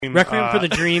Requiem for the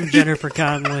Dream, Jennifer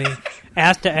Connelly.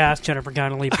 Ass to Ass, Jennifer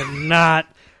Connelly, but not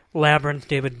Labyrinth,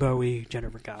 David Bowie,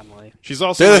 Jennifer Connelly. She's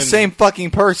also They're the same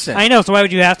fucking person. I know, so why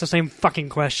would you ask the same fucking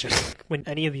question? When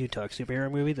any of you talk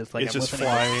superhero movie, that's like It's I'm just listening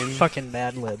to flying. fucking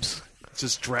Mad Libs. It's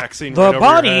just Draxing The right over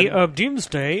body your head. of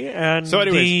Doomsday and So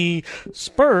anyways. the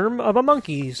sperm of a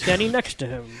monkey standing next to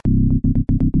him.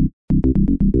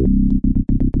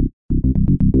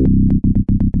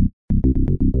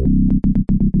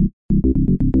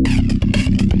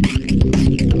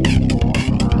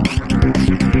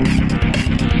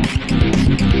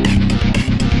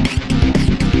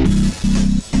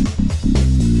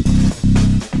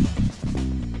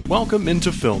 Welcome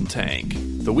into Film Tank,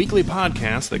 the weekly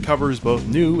podcast that covers both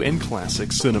new and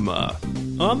classic cinema.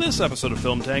 On this episode of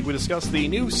Film Tank, we discuss the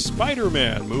new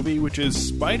Spider-Man movie, which is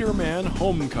Spider-Man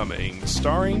Homecoming,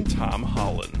 starring Tom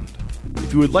Holland.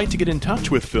 If you would like to get in touch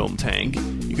with Film Tank,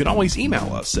 you can always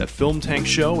email us at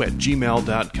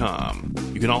filmtankshow@gmail.com.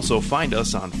 You can also find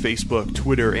us on Facebook,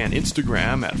 Twitter, and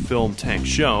Instagram at Film Tank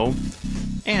Show.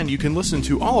 And you can listen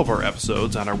to all of our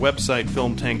episodes on our website,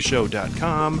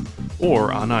 filmtankshow.com,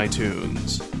 or on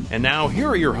iTunes. And now, here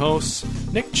are your hosts,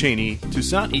 Nick Cheney,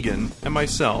 Toussaint Egan, and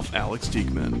myself, Alex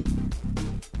Diekman.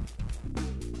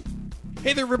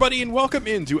 Hey there, everybody, and welcome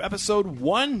into episode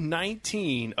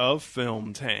 119 of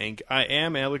Film Tank. I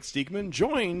am Alex Diekman,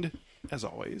 joined, as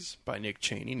always, by Nick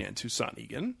Cheney and Toussaint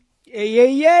Egan. Yay,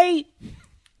 yay, yay!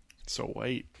 So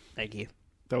white. Thank you.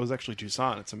 That was actually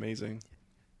Toussaint. It's amazing.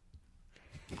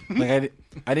 Like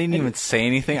I didn't even say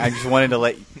anything. I just wanted to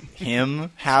let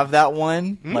him have that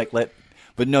one.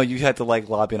 But no, you had to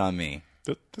lob in on me.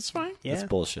 That's fine. Yeah. That's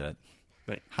bullshit.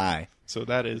 Right. Hi. So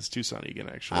that is Toussaint Egan,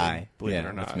 actually. Hi. Believe Yeah, it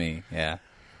or not. that's me. Yeah.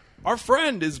 Our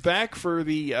friend is back for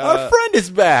the... Our friend is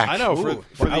back. I know. For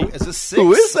Wow, the, is this six?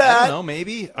 Who is I that? don't know,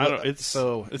 maybe. I don't- it's-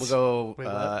 so it's- we'll Wait,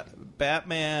 go what?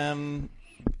 Batman,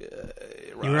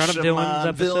 were on a villains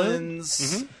episode?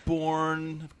 Villains,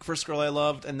 Born, First Girl I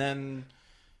Loved, and then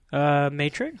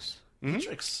Matrix?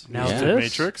 Matrix. Now Yeah. this?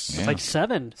 Matrix. It's like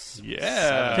 7.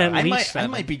 Yeah. At I least might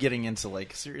 7. be getting into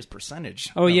like serious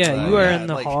percentage. Oh, yeah, you are yeah, in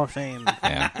the like- Hall of Fame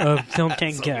Yeah. of Film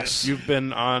Tank guests. You've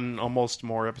been on almost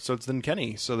more episodes than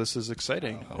Kenny, so this is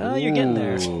exciting. Oh, you're getting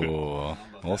there. Ooh.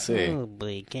 We'll see. Oh, boy,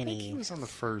 He Kenny. was on the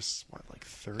first,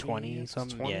 30? 20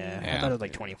 something? 20? Yeah. Yeah. I thought it was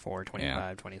like 24,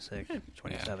 25, 26,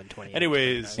 27, 28.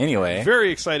 Anyways, 29. Anyway.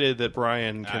 very excited that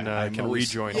Brian can I'm always-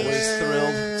 rejoin Always us.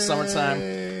 thrilled. Summertime.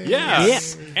 Yeah. Yeah.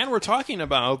 And we're talking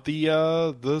about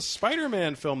the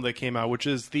Spider-Man film that came out, which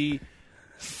is the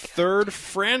third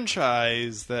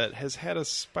franchise that has had a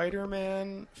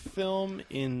Spider-Man film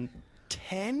in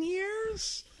 10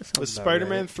 years? Was about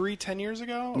Spider-Man right. 3 10 years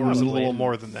ago? Or was it a little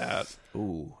more than that?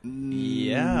 Ooh.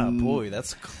 Yeah, boy,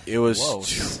 that's It was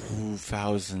close.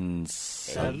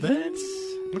 2007.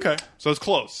 Okay. So it's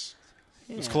close.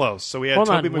 It's close. So we had Hold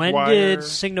Tobey on, when Maguire. did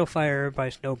Signal Fire by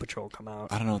Snow Patrol come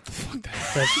out? I don't know what the fuck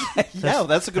that Yeah,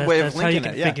 that's a good way of that's how you linking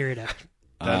can it. Yeah. figure it out.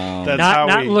 That's Not how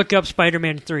not we, look up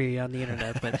Spider-Man 3 on the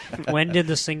internet, but when did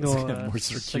the single more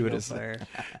Signal circuitous. Fire?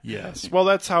 Yes. Well,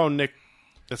 that's how Nick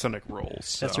rolls.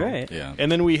 So. That's right. Yeah.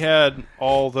 And then we had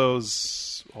all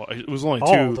those. Well, it was only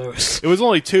All two. those. It was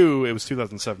only two. It was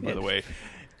 2007, by the way.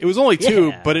 It was only two,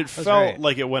 Yeah, but it that's felt right.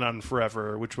 like it went on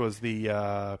forever, which was the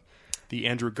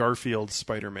Andrew Garfield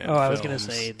Spider-Man. Oh, I was going to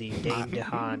films. say the Dane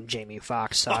DeHaan, Jamie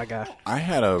Foxx saga. I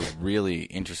had a really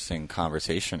interesting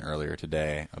conversation earlier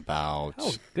today about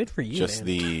Oh, good for you, just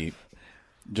man.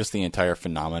 the entire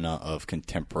phenomena of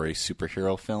contemporary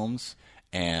superhero films.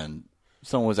 And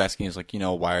someone was asking, is like,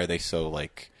 why are they so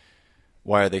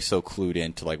clued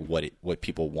into what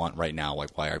people want right now?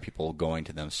 Like, why are people going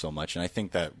to them so much? And I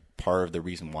think that part of the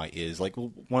reason why is like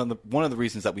one of the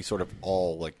reasons that we sort of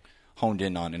all honed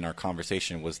in on in our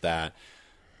conversation was that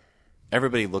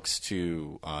everybody looks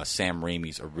to Sam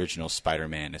Raimi's original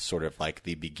Spider-Man as sort of like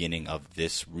the beginning of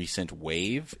this recent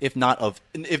wave, if not of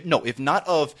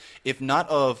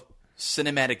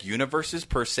cinematic universes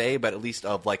per se, but at least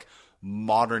of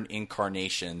modern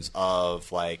incarnations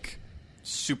of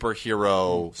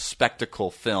superhero spectacle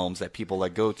films that people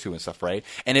go to and stuff, right?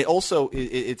 And it also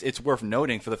it's worth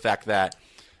noting for the fact that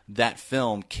that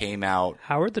film came out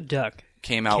Howard the Duck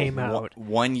came out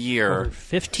 1 year. over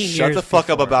 15 years Shut the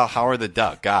fuck up before. about Howard the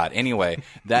Duck. God. Anyway,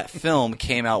 that film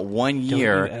came out 1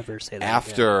 year you ever say that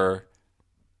after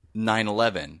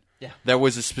 9/11. Yeah. There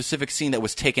was a specific scene that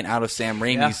was taken out of Sam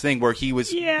Raimi's thing where he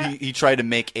was Yeah. he tried to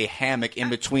make a hammock in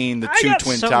between the I two got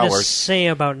twin something to towers. say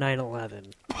about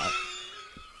 9/11.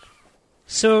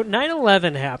 So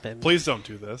 9/11 happened. Please don't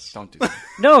do this. Don't do that.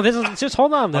 No, this is just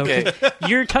hold on though. Okay. 'Cause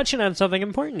you're touching on something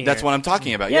important here. That's what I'm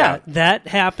talking about. Yeah, Yeah. that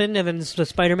happened, and then the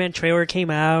Spider-Man trailer came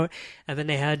out, and then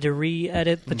they had to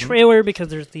re-edit the trailer because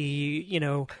there's the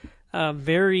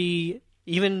very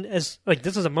even as like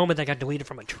this is a moment that got deleted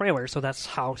from a trailer, so that's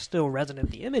how still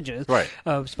resonant the image is Right.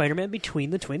 of Spider-Man between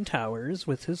the Twin Towers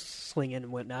with his sling and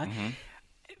whatnot.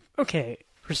 Okay,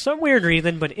 for some weird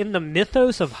reason, but in the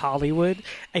mythos of Hollywood,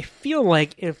 I feel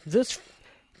like if this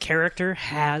character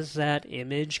has that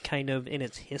image kind of in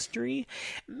its history,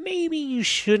 maybe you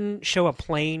shouldn't show a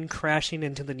plane crashing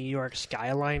into the New York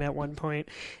skyline at one point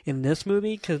in this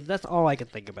movie, because that's all I can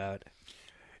think about.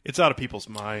 It's out of people's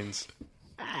minds.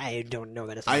 I don't know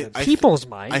that it's I- out of I people's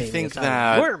mind. I Maybe think it's out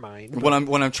that of your mind. what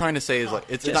I'm trying to say is like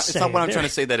it's Just not what I'm saying. trying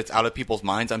to say that it's out of people's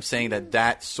minds. I'm saying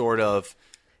that sort of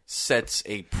sets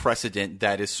a precedent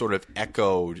that is sort of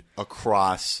echoed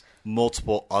across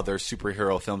multiple other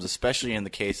superhero films, especially in the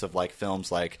case of like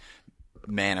films like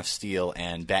Man of Steel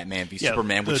and Batman v Yeah,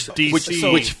 Superman, the which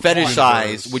DC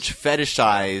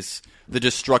fetishize the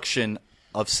destruction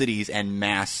of cities and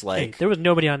mass Hey, like there was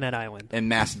nobody on that island. and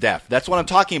mass death. That's what I'm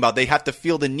talking about. They have to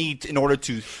feel the need in order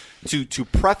to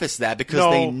preface that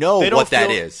because they know don't what that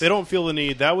feel- is. They don't feel the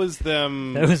need. That was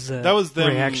them. That was them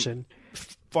reaction.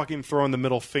 fucking throwing the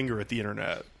middle finger at the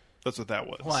internet. That's what that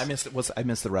was. Well, I missed it. I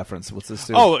missed the reference. What's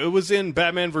this? Oh, it was in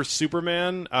Batman vs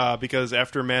Superman because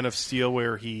after Man of Steel,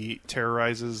 where he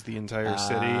terrorizes the entire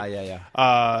city.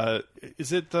 yeah.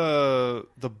 Is it the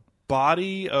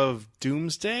body of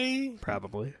Doomsday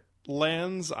Probably.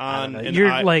 lands on? an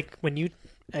You're I- like when you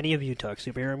any of you talk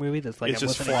superhero movie, that's like It's I'm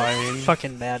just listening to flying.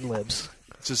 fucking Mad Libs.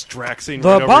 It's just Draxing The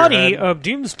right over body your head. of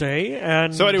Doomsday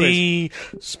and So anyways-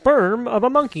 the sperm of a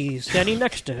monkey standing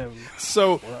next to him.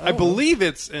 So I believe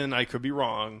it's, and I could be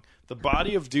wrong. The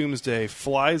body of Doomsday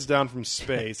flies down from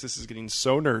space. This is getting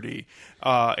so nerdy,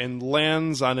 and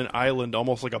lands on an island,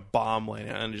 almost like a bomb land,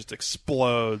 and it just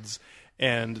explodes.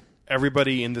 And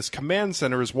everybody in this command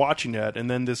center is watching it. And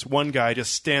then this one guy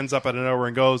just stands up out of nowhere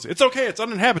and goes, "It's okay. It's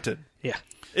uninhabited." Yeah.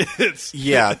 It's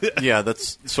yeah,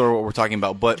 that's sort of what we're talking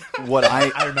about. But what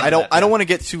I don't want to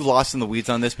get too lost in the weeds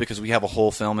on this because we have a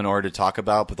whole film in order to talk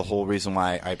about. But the whole reason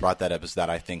why I brought that up is that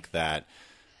I think that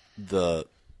the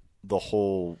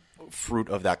whole fruit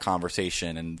of that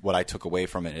conversation and what I took away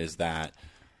from it is that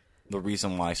the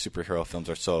reason why superhero films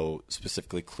are so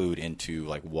specifically clued into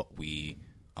like what we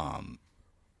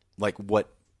like what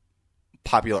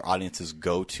popular audiences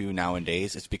go to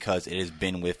nowadays is because it has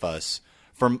been with us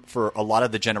for a lot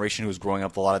of the generation who's growing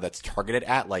up, a lot of that's targeted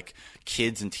at like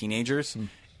kids and teenagers.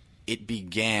 It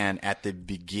began at the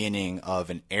beginning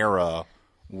of an era,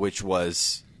 which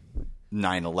was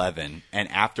 9/11,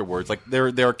 and afterwards, like there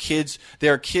are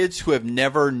kids who have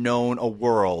never known a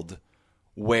world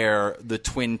where the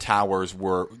Twin Towers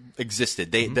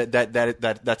existed.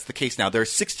 That's the case now. There are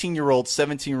 16-year-old,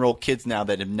 17-year-old kids now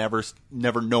that have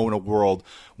never known a world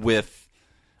with.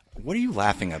 What are you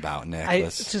laughing about,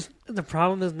 Nicholas? It's just the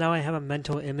problem is now I have a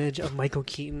mental image of Michael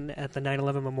Keaton at the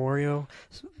 9/11 Memorial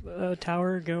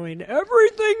Tower going,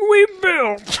 "Everything we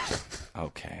built."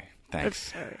 Okay,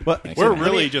 thanks. But Thanks. we're Yeah.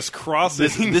 really just crossing.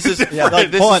 This is this hold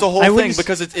is the on. whole I thing wouldn't-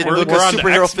 because We're on because to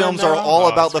superhero X-Men films are now? all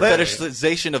Oh, about the it's great.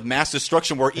 fetishization of mass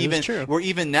destruction. Where true.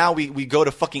 even now we go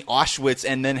to fucking Auschwitz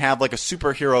and then have like a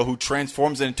superhero who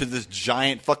transforms into this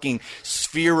giant fucking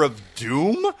sphere of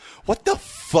doom. What the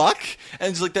fuck?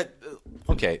 And it's like that.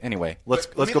 Okay, anyway, let's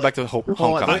go back to Hold on,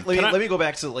 Homecoming. let me go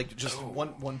back to like just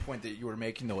one point that you were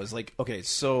making though is like, okay,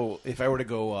 so if I were to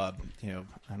go I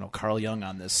don't know, Carl Jung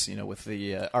on this, with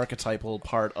the archetypal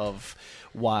part of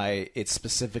why it's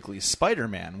specifically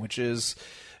Spider-Man, which is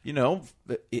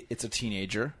it's a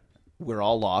teenager, we're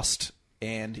all lost,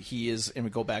 and he is, and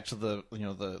we go back to the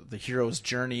the hero's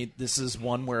journey. This is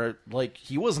one where like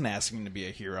he wasn't asking to be a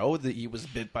hero. That he was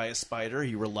bit by a spider.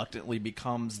 He reluctantly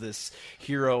becomes this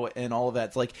hero, and all of that.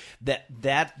 It's like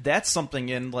that's something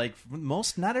in like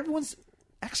not everyone's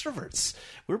extroverts.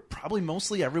 We're probably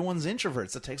mostly everyone's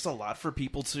introverts. It takes a lot for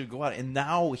people to go out, and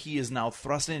now he is now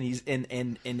thrust in. He's and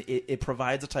it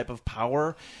provides a type of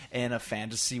power and a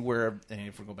fantasy where, and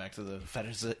if we go back to the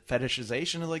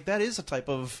fetishization, like that is a type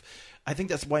of. I think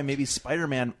that's why maybe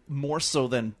Spider-Man more so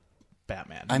than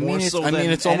Batman. I mean, it's almost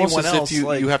anyone as else, if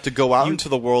like, you have to go out into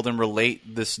the world and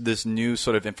relate this new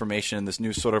sort of information, this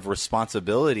new sort of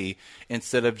responsibility,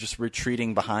 instead of just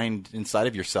retreating behind inside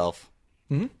of yourself.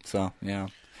 Mm-hmm. So, yeah.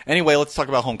 Anyway, let's talk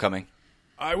about Homecoming.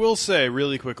 I will say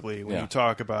really quickly when Yeah. you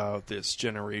talk about this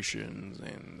generation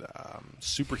and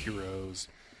superheroes,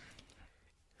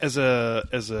 as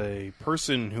a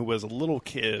person who was a little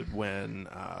kid when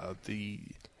the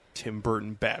Tim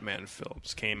Burton Batman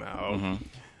films came out,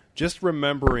 just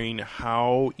remembering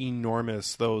how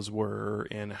enormous those were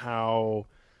and how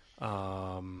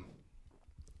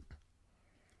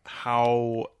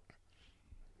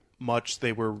much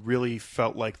they were really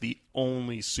felt like the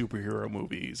only superhero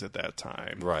movies at that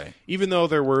time. Right. Even though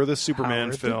there were the Superman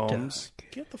Howard the films.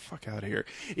 Get the fuck out of here.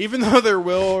 Even though there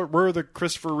were the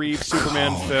Christopher Reeve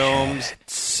Superman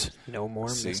films. No more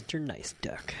Mr. Nice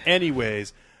Duck.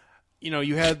 Anyways,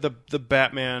 you had the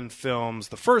Batman films,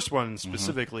 the first one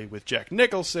specifically with Jack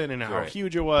Nicholson and how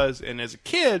huge it was. And as a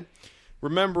kid,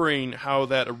 remembering how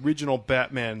that original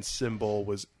Batman symbol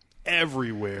was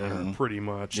everywhere, pretty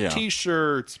much. Yeah.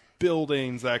 T-shirts,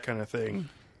 buildings, that kind of thing.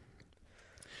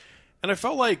 And I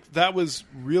felt like that was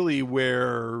really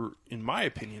where, in my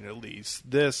opinion at least,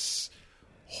 this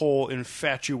whole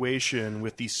infatuation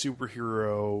with the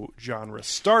superhero genre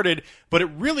started, but it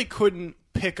really couldn't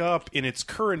pick up in its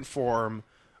current form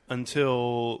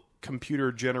until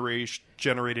computer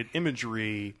generated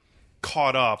imagery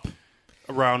caught up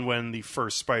around when the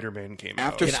first Spider-Man came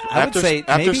out.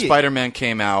 After Spider-Man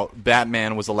came out,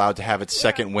 Batman was allowed to have its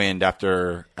second wind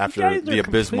after the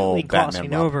abysmal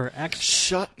Batman over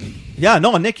Shut. Yeah,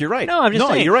 no, Nick, you're right. No, I'm just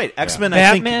saying. You're right. X-Men,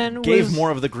 I think, gave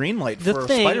more of the green light the for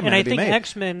thing, Spider-Man and I to be think made.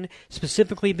 X-Men,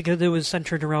 specifically because it was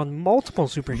centered around multiple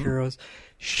superheroes,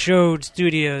 showed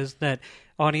studios that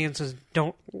audiences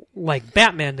don't like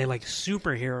Batman, they like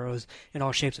superheroes in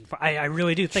all shapes and forms. I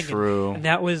really do think True. and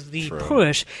that was the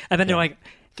push. And then they're like,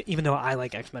 even though I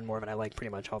like X-Men more than I like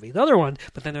pretty much all these other ones,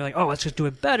 but then they're like, oh, let's just do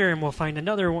it better and we'll find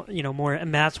another one, more.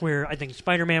 And that's where I think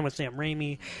Spider-Man with Sam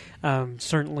Raimi,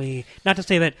 certainly, not to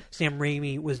say that Sam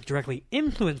Raimi was directly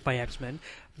influenced by X-Men,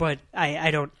 but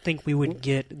I don't think we would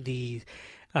get the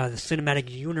cinematic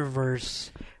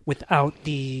universe without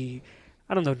the,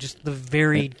 I don't know, just the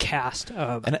varied cast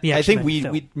of and the I X-Men think we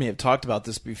film. may have talked about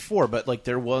this before, but like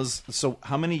there was, so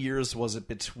how many years was it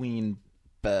between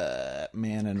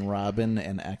Batman and Robin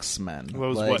and X-Men? That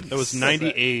was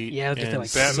 98. Yeah, just and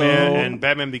like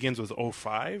Batman Begins was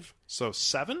 05, so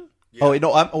 7? Yeah. Oh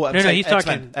no! I'm No, saying he's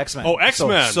X-Men. talking- X-Men. Oh,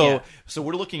 X-Men. So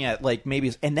we're looking at like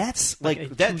maybe, and that's like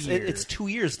 2 that's years. it's 2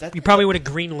 years. That You probably would have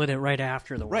greenlit it right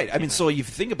after the right. I mean, so you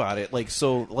think about it, like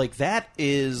that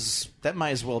might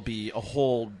as well be a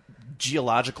whole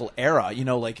geological era,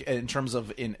 like in terms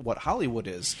of in what Hollywood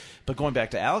is. But going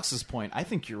back to Alex's point, I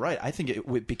think you're right. I think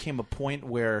it became a point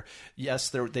where yes,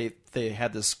 they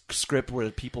had this script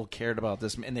where people cared about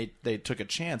this and they took a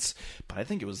chance, but I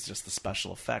think it was just the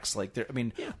special effects. Like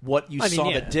what you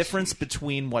saw the difference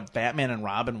between what Batman and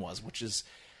Robin was, which is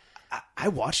I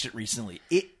watched it recently.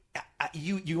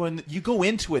 You go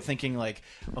into it thinking like,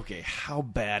 okay, how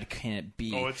bad can it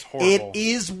be? Oh, it's horrible. It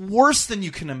is worse than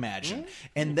you can imagine.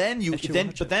 And then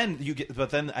but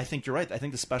then I think you're right. I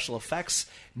think the special effects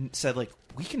said like,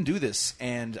 we can do this,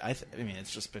 and I mean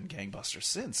it's just been gangbusters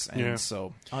since. And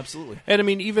so absolutely. And I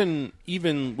mean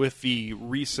even with the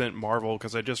recent Marvel,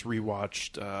 because I just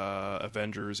rewatched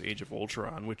Avengers: Age of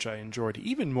Ultron, which I enjoyed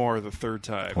even more the third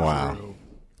time. Wow. through.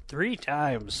 3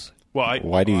 times. Well,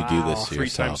 Why do you do this to 3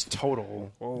 yourself? times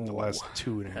total in the last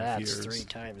 2.5 That's years. 3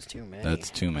 times too many. That's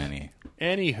too many.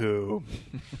 Anywho,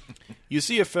 you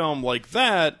see a film like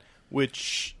that,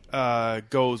 which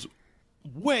goes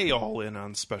way all in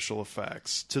on special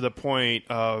effects to the point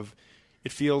of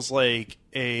it feels like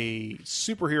a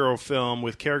superhero film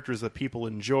with characters that people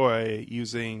enjoy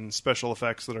using special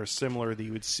effects that are similar that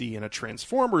you would see in a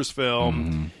Transformers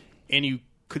film. And you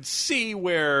could see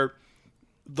where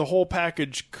the whole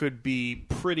package could be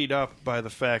prettied up by the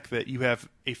fact that you have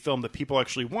a film that people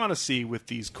actually want to see with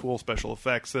these cool special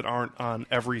effects that aren't on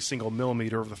every single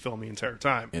millimeter of the film the entire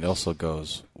time. It also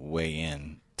goes way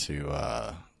in to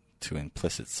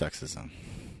implicit sexism,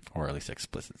 or at least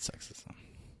explicit sexism.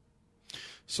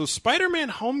 So Spider-Man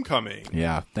Homecoming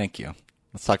Yeah, thank you.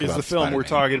 Let's talk is about the film Spider-Man. we're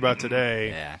talking about today.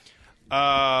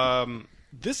 Yeah.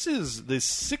 This is the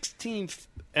 16th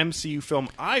MCU film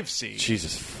I've seen.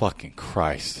 Jesus fucking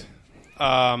Christ.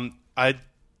 I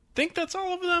think that's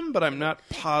all of them, but I'm not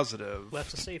positive.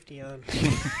 Left the safety on.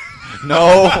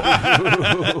 No.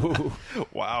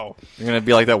 Wow. You're going to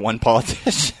be like that one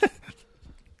politician.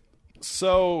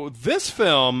 So this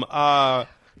film,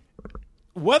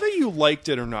 whether you liked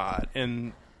it or not,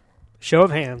 and Show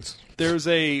of hands. there's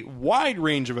a wide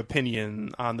range of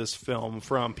opinion on this film,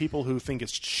 from people who think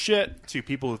it's shit to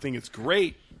people who think it's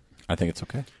great. I think it's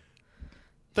okay.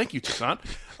 Thank you, Toussaint.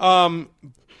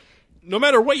 No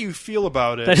matter what you feel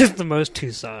about it, That is the most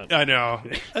Tucson. I know.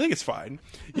 I think it's fine.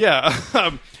 Yeah.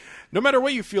 No matter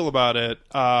what you feel about it,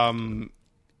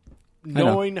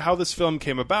 knowing how this film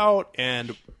came about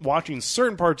and watching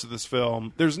certain parts of this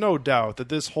film, there's no doubt that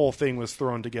this whole thing was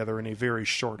thrown together in a very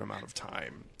short amount of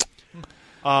time.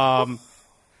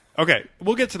 Okay,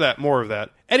 we'll get to that, more of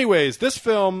that. Anyways, this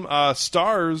film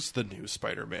stars the new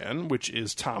Spider-Man, which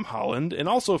is Tom Holland, and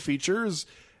also features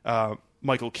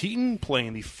Michael Keaton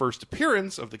playing the first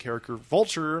appearance of the character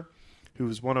Vulture,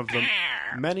 who's one of the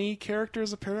many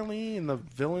characters, apparently, in the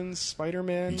villain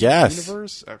Spider-Man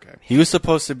universe. Okay. He was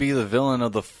supposed to be the villain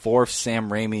of the fourth Sam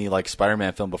Raimi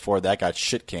Spider-Man film before that got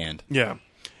shit-canned. Yeah.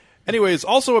 Anyways,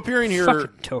 also appearing here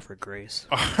Fucking Topher Grace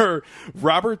are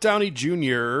Robert Downey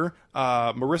Jr.,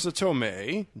 Marissa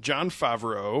Tomei, Jon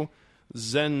Favreau,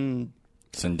 Zendaya.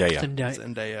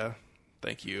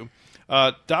 Thank you.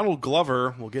 Donald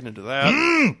Glover, we'll get into that.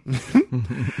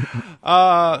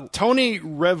 Tony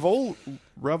Reveloria.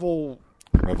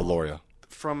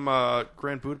 From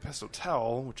Grand Budapest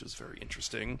Hotel, which is very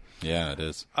interesting. Yeah, it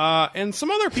is. And some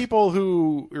other people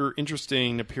who are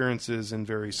interesting appearances in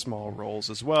very small roles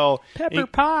as well. Pepper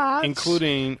Potts.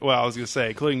 Including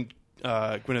Gwyneth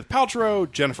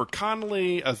Paltrow, Jennifer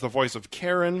Connelly as the voice of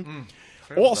Karen.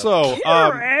 Also,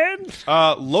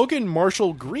 Logan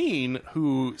Marshall Green,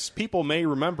 who people may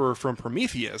remember from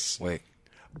Prometheus. Wait.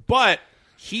 But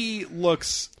he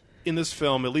looks, in this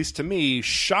film, at least to me,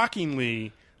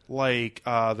 shockingly like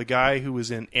the guy who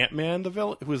was in Ant-Man,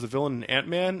 who was the villain in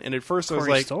Ant-Man. And at first I was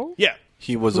like, Stoll? yeah.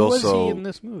 He was Who also... was he in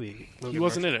this movie? He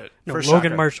wasn't in it. No, First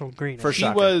Logan Shocker. Marshall Green. First He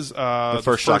Shocker. was The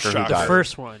first Shocker who the died.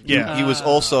 first one. Yeah. He was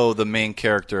also the main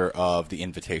character of The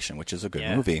Invitation, which is a good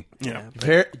Yeah. movie. Yeah.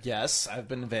 Yes, I've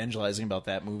been evangelizing about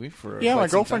that movie for Yeah, quite my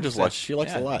some girlfriend time. just watched. She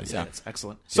likes it a lot. Yeah. It's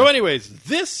excellent. So anyways,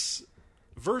 this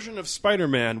version of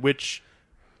Spider-Man, which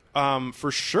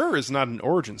for sure is not an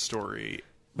origin story.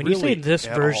 When you really say this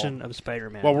at version all. of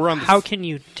Spider-Man, Well, we're on the how can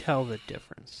you tell the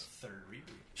difference?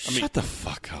 Shut the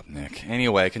fuck up, Nick.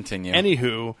 Anyway, continue.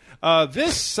 Anywho,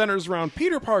 this centers around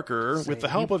Peter Parker with the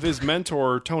help of his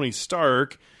mentor, Tony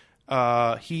Stark.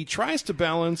 He tries to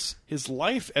balance his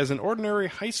life as an ordinary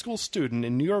high school student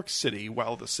in New York City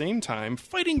while at the same time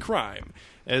fighting crime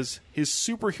as his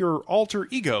superhero alter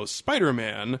ego,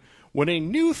 Spider-Man, when a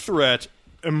new threat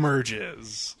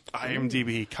emerges.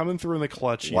 IMDb coming through in the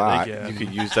clutch yet wow, again. you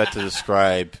could use that to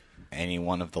describe any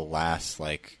one of the last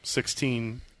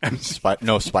 16.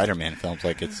 Spider-Man films.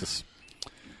 It's just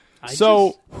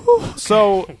So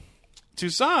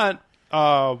Toussaint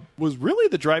was really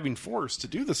the driving force to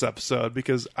do this episode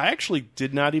because I actually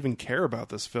did not even care about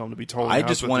this film, to be totally I honest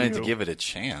just with wanted you. to give it a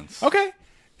chance. Okay.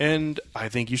 And I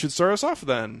think you should start us off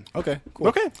then. Okay, cool.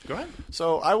 Okay, go ahead.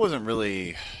 So I wasn't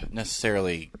really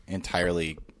necessarily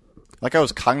entirely I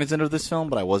was cognizant of this film,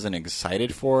 but I wasn't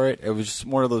excited for it. It was just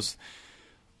more of those.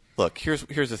 Look, here's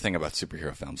the thing about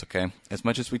superhero films. Okay, as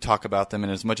much as we talk about them,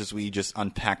 and as much as we just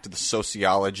unpacked the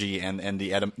sociology and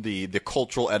the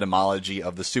cultural etymology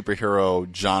of the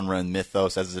superhero genre and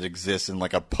mythos as it exists in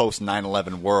a post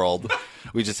 9/11 world,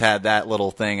 we just had that little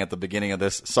thing at the beginning of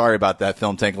this. Sorry about that,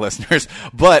 Film Tank listeners.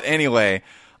 But anyway,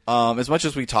 as much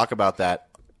as we talk about that,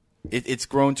 it's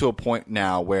grown to a point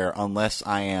now where unless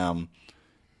I am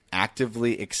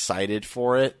actively excited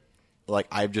for it,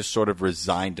 I've just sort of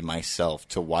resigned myself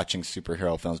to watching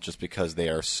superhero films just because they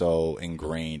are so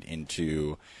ingrained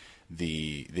into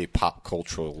the pop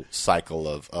cultural cycle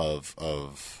of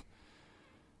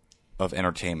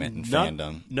entertainment and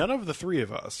fandom. None of the three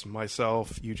of us,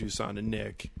 myself, you, Toussaint, and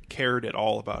Nick, cared at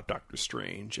all about Doctor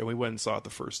Strange, and we went and saw it the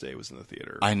first day it was in the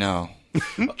theater. I know.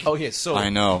 Okay, so I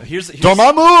know. Here's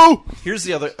Dormammu! Here's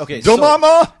the other. Okay,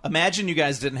 Dormammu! so imagine you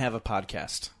guys didn't have a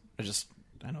podcast.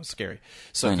 I know it's scary.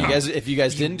 So I know. if you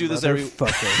guys didn't do this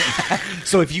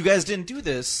so if you guys didn't do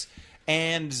this,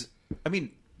 and I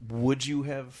mean, would you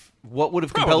have? What would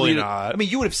have compelled Probably you? not. I mean,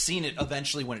 you would have seen it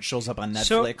eventually when it shows up on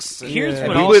So, Netflix. here's and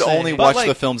what We I'll would say. only But, watch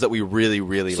the films that we really,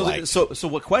 really like. So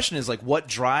what question is what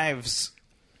drives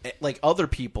other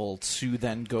people to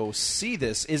then go see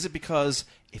this? Is it because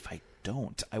if I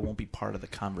don't, I won't be part of the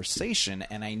conversation,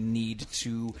 and I need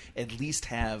to at least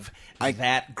have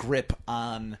that grip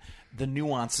on the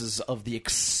nuances of the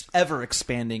ever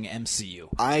expanding MCU.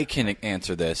 I can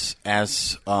answer this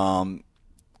as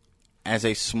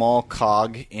a small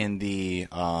cog in the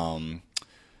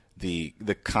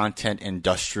content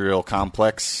industrial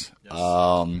complex. Yes.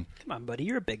 Come on, buddy,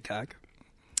 you're a big cock.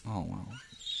 Oh well.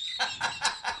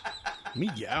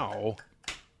 Meow.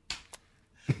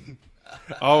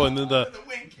 Oh, and then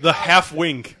the half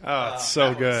wink. Oh, it's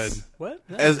so good. What?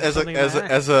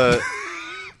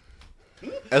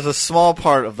 As a small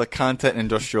part of the content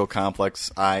industrial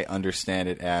complex, I understand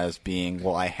it as being,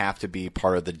 well, I have to be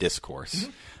part of the discourse.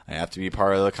 I have to be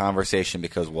part of the conversation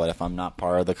because what if I'm not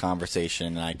part of the conversation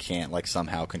and I can't like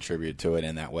somehow contribute to it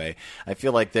in that way? I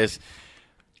feel like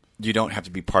you don't have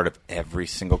to be part of every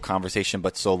single conversation,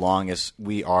 but so long as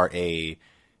we are a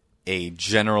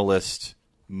generalist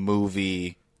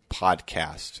movie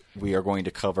podcast, we are going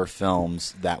to cover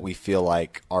films that we feel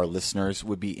like our listeners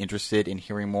would be interested in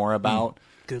hearing more about.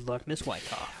 Good luck, Miss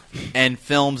Wyckoff. And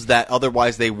films that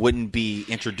otherwise they wouldn't be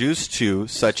introduced to,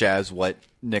 such as what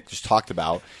Nick just talked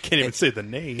about. Can't even say the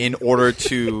name. In order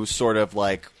to sort of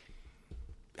like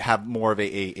have more of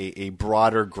a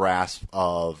broader grasp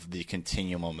of the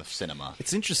continuum of cinema.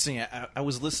 It's interesting. I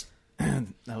was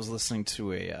listening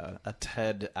to a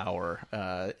TED hour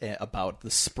about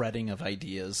the spreading of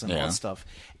ideas and all that stuff.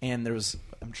 And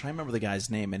I'm trying to remember the guy's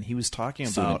name, and he was talking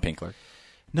Steven about Pinker.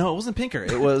 No, it wasn't Pinker.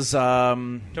 It was. I'll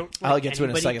get to it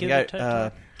in a second. The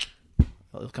guy,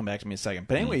 he'll come back to me in a second.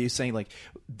 But anyway, he's saying like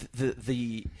the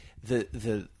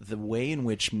way in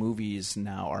which movies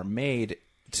now are made,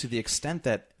 to the extent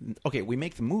that we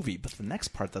make the movie, but the next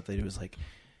part that they do is like,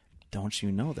 don't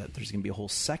you know that there's going to be a whole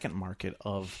second market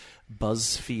of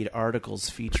BuzzFeed articles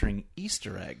featuring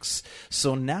Easter eggs?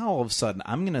 So now all of a sudden,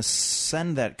 I'm going to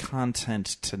send that content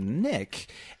to Nick,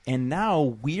 and now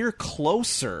we're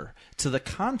closer to the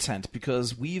content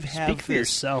because Speak for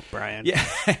yourself, Brian. Yeah,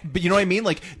 but you know what I mean?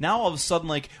 Like, now all of a sudden,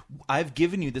 like, I've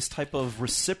given you this type of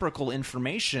reciprocal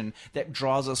information that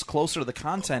draws us closer to the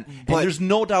content, and there's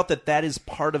no doubt that is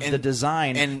part of the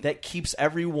design, and that keeps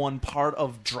everyone part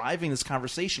of driving this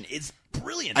conversation. It's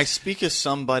brilliant. I speak as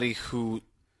somebody who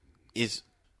is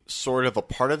sort of a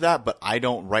part of that, but I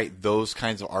don't write those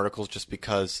kinds of articles just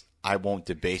because I won't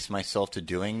debase myself to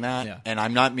doing that. Yeah. And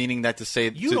I'm not meaning that to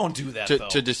say don't do that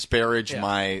to disparage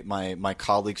my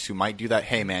colleagues who might do that.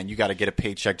 Hey man, you got to get a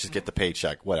paycheck, just get the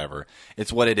paycheck, whatever.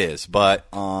 It's what it is. But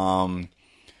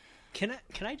Can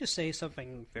I just say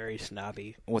something very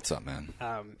snobby? What's up, man?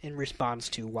 In response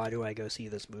to why do I go see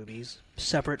this movies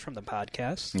separate from the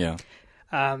podcast? Yeah.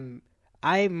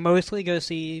 I mostly go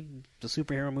see the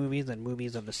superhero movies and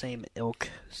movies of the same ilk,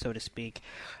 so to speak.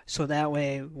 So that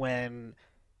way, when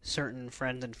certain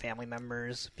friends and family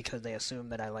members, because they assume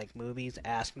that I like movies,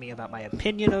 ask me about my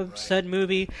opinion of said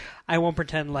movie, I won't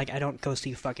pretend like I don't go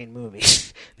see fucking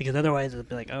movies. Because otherwise it'll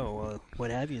be like, oh, well,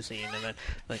 what have you seen? And then,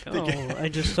 like, oh, I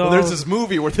just saw... Well, there's this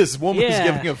movie where this woman is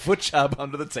giving a foot job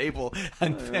under the table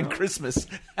on Christmas.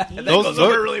 And that goes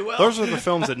over really well. Those are the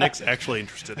films that Nick's actually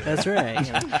interested in. That's right.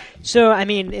 Yeah. So, I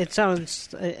mean, it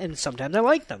sounds... And sometimes I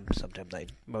like them. Most of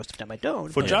the time I don't.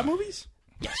 Foot job movies?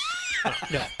 Yes.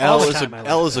 No,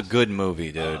 Elle is a good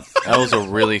movie, dude. Elle is a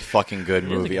really fucking good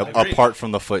movie, apart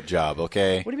from the foot job,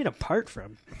 okay? What do you mean apart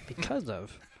from? Because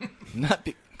of?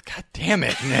 God damn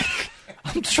it, Nick.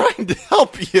 I'm trying to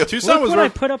help you. Look what I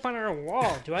put up on our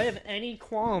wall. Do I have any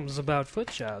qualms about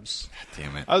foot jobs? God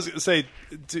damn it. I was going to say,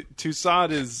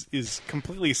 Toussaint is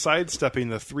completely sidestepping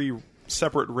the three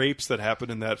separate rapes that happened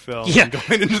in that film. Yeah. And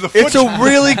going into the foot It's a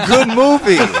really good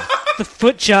movie. The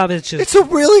foot job is just... It's a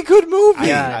really good movie.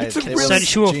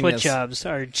 Sensual foot jobs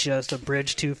are just a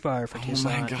bridge too far for Toussaint.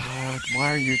 Oh my god,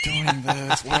 why are you doing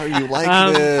this? Why are you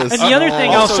like this? And the other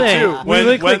thing I'll say...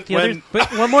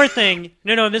 But one more thing.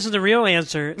 No, this is the real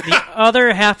answer. The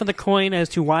other half of the coin as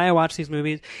to why I watch these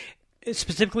movies,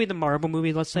 specifically the Marvel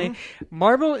movies, let's say,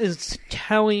 Marvel is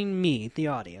telling me, the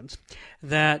audience,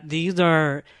 that these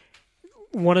are...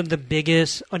 one of the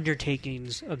biggest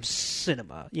undertakings of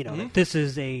cinema. You know, this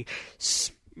is a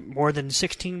more than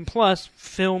 16-plus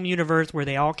film universe where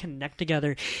they all connect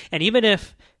together. And even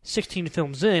if 16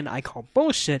 films in, I call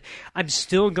bullshit, I'm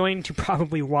still going to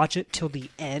probably watch it till the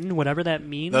end, whatever that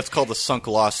means. That's called the sunk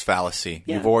loss fallacy.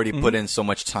 Yeah. You've already put in so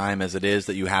much time as it is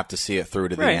that you have to see it through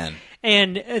to the end.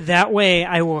 And that way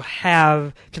I will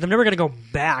have... Because I'm never going to go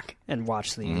back and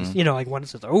watch these. You know, like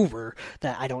once it's over,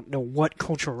 that I don't know what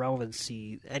cultural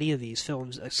relevancy any of these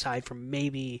films, aside from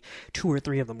maybe 2 or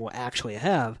 3 of them, will actually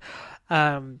have.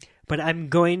 But I'm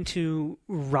going to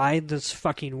ride this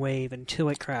fucking wave until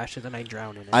it crashes and I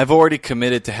drown in it. I've already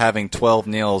committed to having 12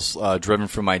 nails driven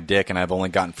through my dick, and I've only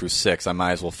gotten through 6. I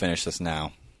might as well finish this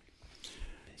now.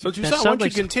 So, Toussaint, why don't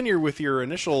you continue with your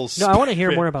initials? No, I want to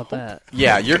hear more about that.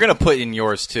 Yeah, you're going to put in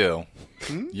yours, too.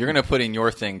 You're going to put in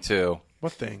your thing, too.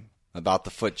 What thing? About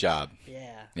the foot job.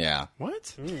 Yeah. Yeah.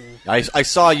 What? I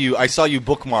saw you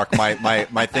bookmark my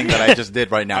thing that I just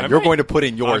did right now. You're going to put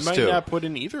in yours I might too. not put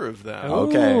in either of them.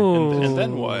 Okay. And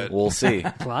then what? We'll see.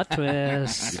 Plot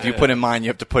twist. If you put in mine, you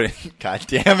have to put in. God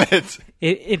damn it!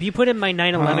 If you put in my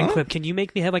 9/11 clip, can you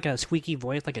make me have like a squeaky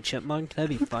voice like a chipmunk?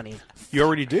 That'd be funny. You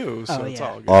already do, so Oh, it's yeah.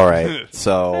 all good. All right.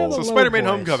 So So Spider-Man: voice.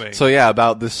 Homecoming. so yeah,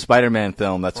 about this Spider-Man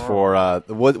film. That's for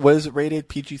what is it rated?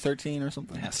 PG-13 or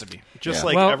something? It has to be. Just Yeah.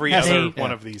 like Well, every has other a-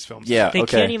 one of these films. Yeah. They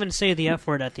okay. can't even say the F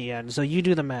word at the end, so you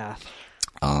do the math.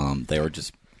 They were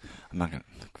just. I'm not gonna.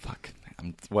 Fuck.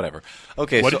 Whatever.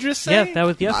 Okay. What so did you say? Yeah, that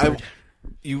was the F word.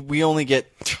 we only get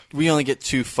 2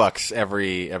 fucks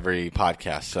every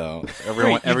podcast. So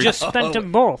everyone. Great, you just spent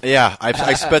them both. Yeah,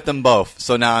 I spent them both.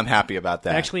 So now I'm happy about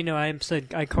that. Actually, no,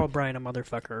 I called Brian a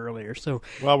motherfucker earlier, so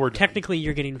Well, we're done. technically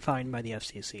you're getting fined by the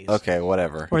FCC. Okay.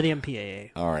 Whatever. Or the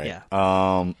MPAA. All right.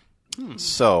 Yeah.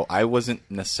 So I wasn't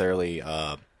necessarily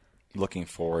looking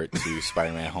forward to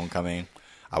Spider-Man: Homecoming.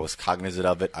 I was cognizant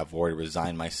of it. I've already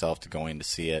resigned myself to going to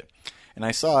see it, and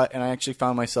I saw it, and I actually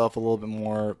found myself a little bit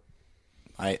more.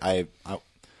 I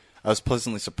was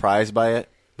pleasantly surprised by it,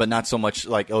 but not so much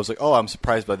like I was like, oh, I'm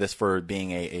surprised by this for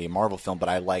being a Marvel film, but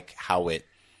I like how it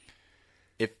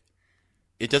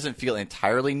doesn't feel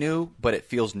entirely new, but it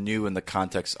feels new in the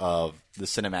context of the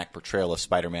cinematic portrayal of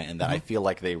Spider-Man, and that I feel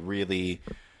like they really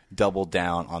doubled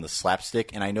down on the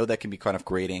slapstick. And I know that can be kind of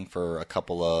grating for a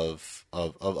couple of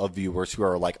viewers who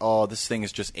are like, oh, this thing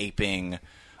is just aping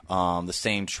the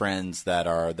same trends that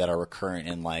are recurrent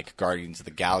in like Guardians of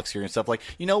the Galaxy and stuff. Like,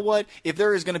 you know what? If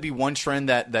there is going to be one trend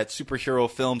that superhero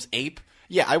films ape,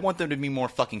 yeah, I want them to be more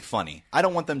fucking funny. I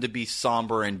don't want them to be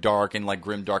somber and dark and like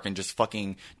grim dark and just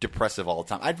fucking depressive all the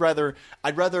time. I'd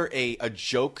rather a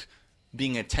joke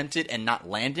being attempted and not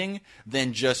landing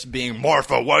than just being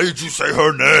Martha, why did you say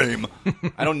her name?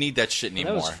 I don't need that shit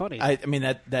anymore. That was funny. I mean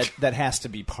that has to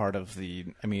be part of the.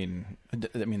 I mean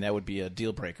that would be a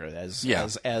deal breaker as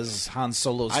Han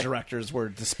Solo's directors were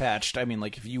dispatched. I mean,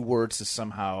 like if you were to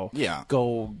somehow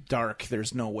go dark,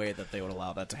 there's no way that they would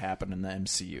allow that to happen in the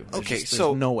MCU. There's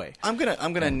no way. I'm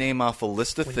gonna name off a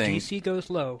list of when things. DC goes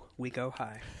low, we go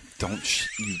high.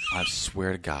 I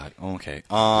swear to God. Okay.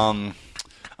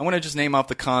 I'm gonna just name off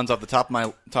the cons off the top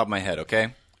of my head.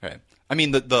 Okay. I mean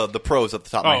the pros at the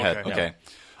top of my head. Okay.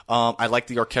 I like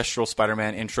the orchestral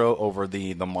Spider-Man intro over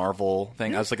the Marvel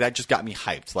thing. I was like, that just got me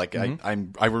hyped. Like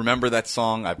I remember that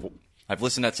song. I've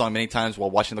listened to that song many times while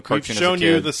watching the cartoon. We've shown as a kid.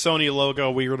 you the Sony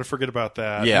logo. We were going to forget about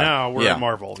that. Yeah. Now we're at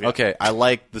Marvel. Yeah. Okay, I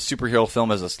like the superhero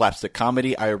film as a slapstick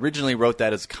comedy. I originally wrote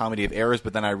that as a comedy of errors,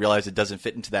 but then I realized it doesn't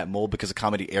fit into that mold because a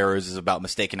comedy of errors is about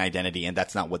mistaken identity, and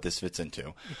that's not what this fits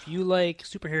into. If you like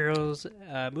superheroes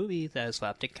movies as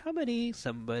slapstick comedy,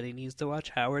 somebody needs to watch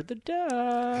Howard the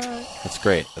Duck. That's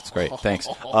great. Thanks.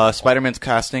 Spider-Man's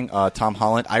casting, Tom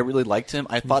Holland. I really liked him.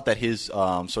 I thought that his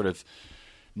sort of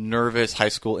nervous high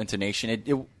school intonation,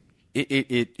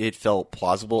 it felt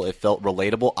plausible. It felt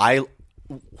relatable.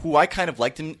 I kind of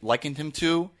likened him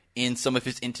to in some of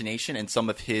his intonation and some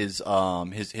of his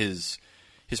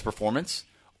performance.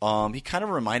 He kind of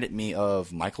reminded me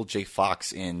of Michael J.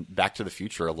 Fox in Back to the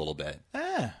Future a little bit.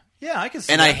 Yeah, I can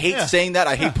see And that. I hate saying that.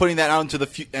 I hate putting that out into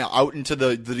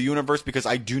the universe because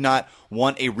I do not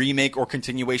want a remake or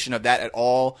continuation of that at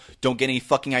all. Don't get any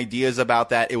fucking ideas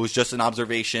about that. It was just an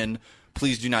observation.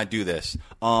 Please do not do this.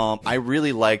 I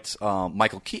really liked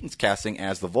Michael Keaton's casting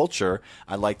as the Vulture.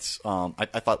 I liked. I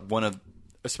thought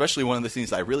especially one of the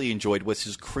scenes I really enjoyed was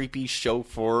his creepy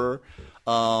chauffeur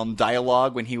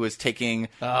dialogue when he was taking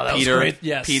Peter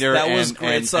that was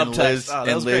great and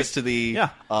subtext. Liz, Great.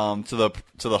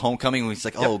 to the homecoming. When he's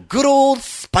like, "Oh, good old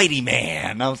Spidey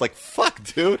man." And I was like, "Fuck,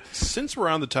 dude." Since we're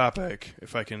on the topic,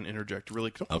 if I can interject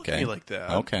really, don't look at me like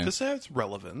that. Okay. This has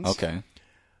relevance. Okay.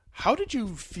 How did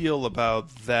you feel about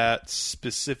that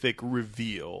specific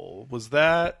reveal?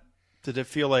 Did it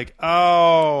feel like,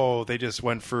 oh, they just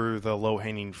went for the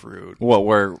low-hanging fruit? What,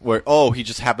 where he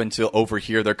just happened to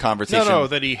overhear their conversation? No,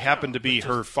 that he happened to be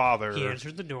her father. He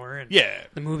answers the door, and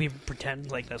the movie pretends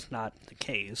like that's not the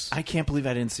case. I can't believe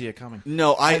I didn't see it coming.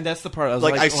 No, and that's the part. I was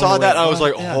I saw that, I was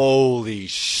like, holy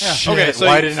shit! Okay, so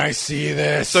why didn't I see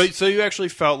this? So you actually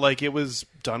felt like it was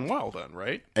done well, then,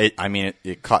 right?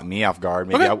 It caught me off guard.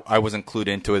 Maybe I wasn't clued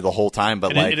into it the whole time,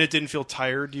 but and it didn't feel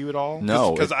tired to you at all.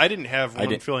 No, because I didn't have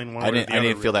one feeling. I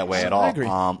didn't feel that way at all.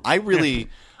 I agree.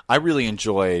 I really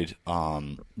enjoyed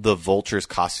the Vulture's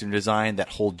costume design, that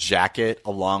whole jacket,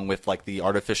 along with like the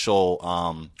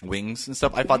artificial wings and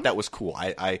stuff. I thought that was cool.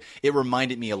 It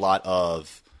reminded me a lot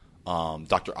of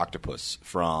Dr. Octopus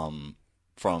from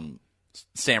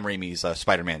Sam Raimi's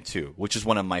Spider-Man 2, which is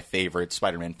one of my favorite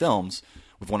Spider-Man films,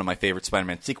 with one of my favorite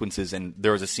Spider-Man sequences, and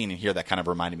there was a scene in here that kind of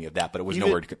reminded me of that, but it was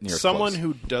nowhere near someone close.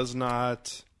 who does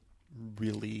not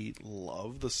really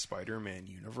love the Spider-Man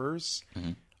universe,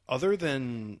 other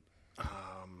than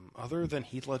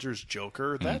Heath Ledger's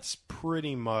Joker, that's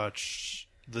pretty much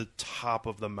the top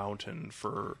of the mountain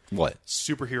for What?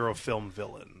 superhero film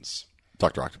villains.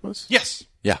 Dr. Octopus? Yes,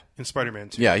 Yeah. in Spider-Man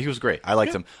 2. Yeah, he was great. I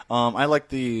liked him. I like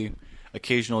the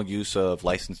occasional use of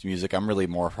licensed music. I'm really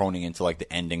more honing into like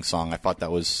the ending song. I thought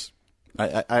that was,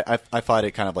 I thought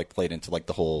it kind of like played into like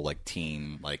the whole like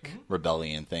teen like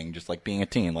rebellion thing, just like being a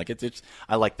teen. Like it's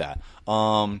I like that.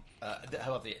 How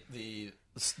about the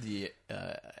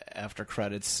after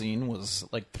credits scene was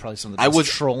like probably some of the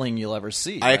best trolling you'll ever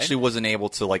see. I actually wasn't able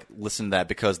to like listen to that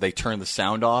because they turned the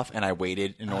sound off, and I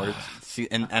waited in order to see,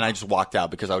 and I just walked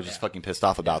out because I was just fucking pissed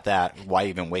off about that. Why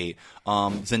even wait?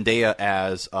 Zendaya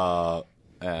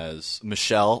as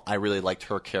Michelle, I really liked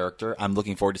her character. I'm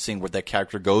looking forward to seeing where that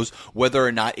character goes. Whether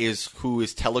or not is who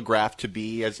is telegraphed to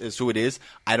be as who it is,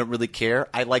 I don't really care.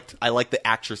 I liked the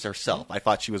actress herself. I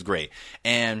thought she was great.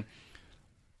 And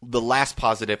the last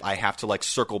positive, I have to like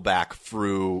circle back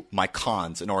through my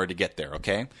cons in order to get there,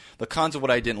 okay? The cons of what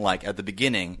I didn't like at the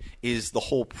beginning is the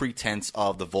whole pretense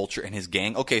of the Vulture and his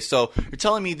gang. Okay, so you're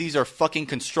telling me these are fucking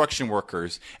construction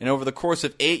workers, and over the course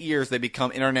of 8 years they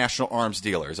become international arms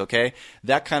dealers, okay?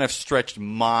 That kind of stretched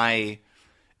my...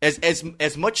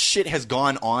 As much shit has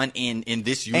gone on in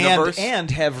this universe, and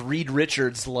have Reed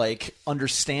Richards like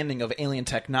understanding of alien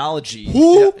technology.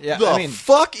 Who the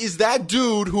fuck is that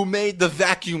dude who made the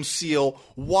vacuum seal?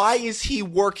 Why is he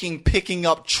working picking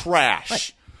up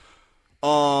trash?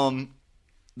 Right.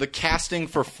 The casting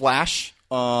for Flash,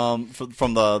 from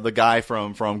the guy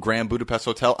from Grand Budapest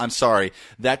Hotel. I'm sorry,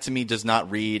 that to me does not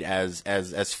read as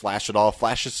Flash at all.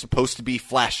 Flash is supposed to be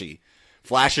flashy.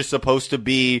 Flash is supposed to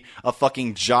be a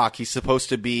fucking jock. He's supposed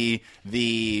to be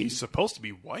He's supposed to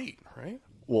be white, right?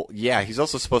 Well, yeah, he's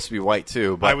also supposed to be white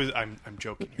too. But I'm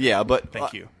joking here. Yeah, but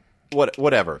thank you.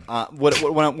 Whatever.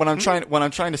 What I'm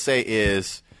trying to say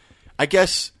is, I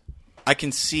guess I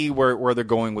can see where they're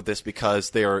going with this because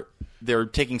they're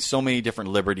taking so many different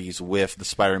liberties with the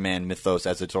Spider-Man mythos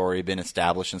as it's already been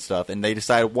established and stuff, and they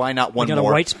decided why not one more. A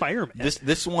white Spider-Man.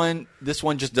 This one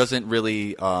just doesn't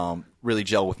really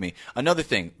gel with me. Another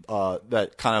thing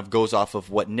that kind of goes off of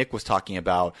what Nick was talking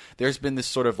about, there's been this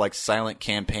sort of like silent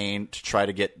campaign to try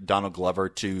to get Donald Glover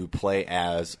to play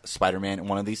as Spider-Man in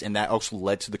one of these, and that also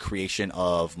led to the creation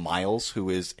of Miles, who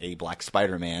is a black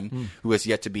Spider-Man, who has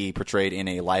yet to be portrayed in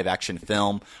a live-action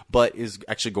film, but is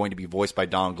actually going to be voiced by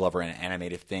Donald Glover in an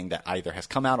animated thing that either has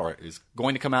come out or is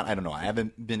going to come out. I don't know. I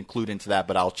haven't been clued into that,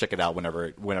 but I'll check it out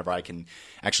whenever I can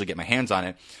actually get my hands on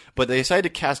it. But they decided to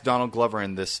cast Donald Glover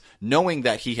in this, knowing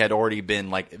that he had already been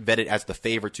like vetted as the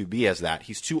favorite to be as that.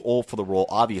 He's too old for the role,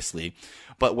 obviously.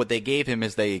 But what they gave him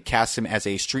is they cast him as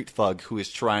a street thug who is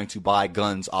trying to buy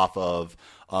guns off of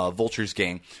Vulture's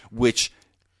gang, which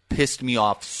pissed me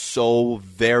off so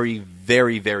very,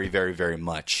 very, very, very, very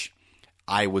much.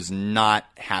 I was not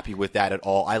happy with that at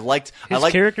all. His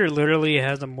character literally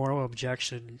has a moral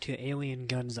objection to alien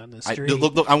guns on the street.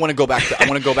 Look, I want to go back to that.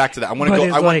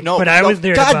 But I was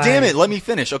there. God damn it! Let me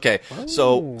finish. Okay,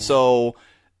 so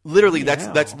literally,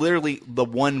 that's literally the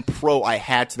one pro I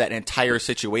had to that entire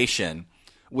situation,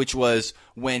 which was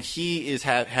when he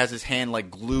has his hand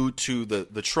like glued to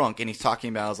the trunk, and he's talking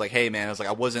about, I was like, hey man,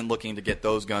 I wasn't looking to get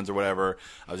those guns or whatever.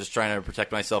 I was just trying to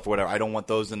protect myself or whatever. I don't want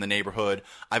those in the neighborhood.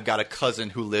 I've got a cousin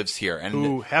who lives here, and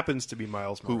who happens to be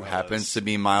Miles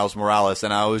Morales.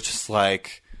 And I was just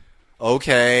like,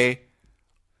 okay,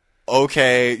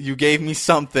 you gave me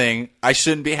something. I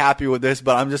shouldn't be happy with this,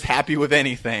 but I'm just happy with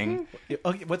anything.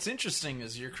 Okay, what's interesting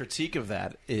is your critique of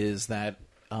that is that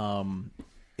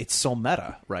it's so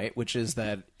meta, right? Which is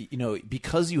that,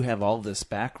 because you have all this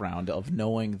background of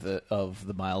knowing the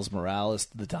Miles Morales,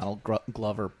 the Donald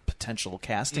Glover potential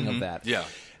casting of that. Yeah.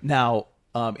 Now,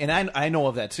 and I know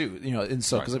of that too, and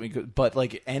so because but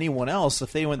like anyone else,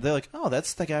 if they're like, oh,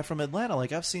 that's the guy from Atlanta,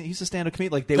 like I've seen, he's a stand-up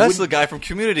comedian, like that's the guy from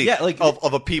Community, yeah, like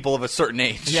of a people of a certain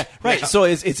age, yeah, right. Yeah. So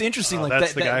it's interesting, like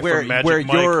that's the guy where from Magic where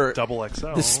Mike your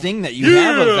XXL. The sting that you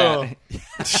have of that,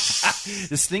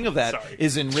 the sting of that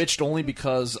is enriched only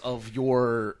because of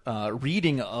your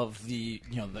reading of the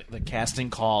the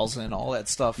casting calls and all that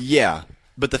stuff. Yeah,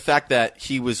 but the fact that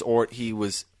he was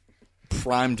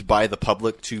primed by the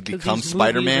public to become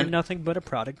Spider-Man. Are nothing but a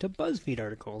product of BuzzFeed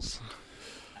articles.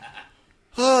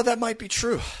 Oh, that might be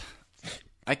true.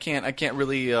 I can't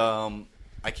really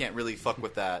fuck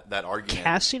with that argument.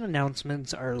 Casting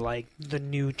announcements are like the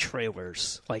new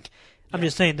trailers. Like I'm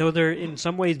just saying, though they're in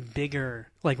some ways bigger.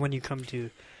 Like when you come to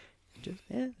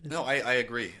No, I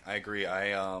agree.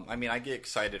 I mean, I get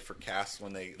excited for casts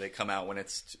when they come out when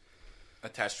it's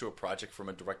attached to a project from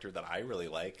a director that I really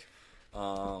like.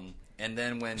 And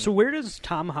then when... So where does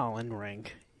Tom Holland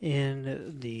rank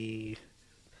in the...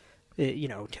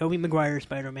 Tobey Maguire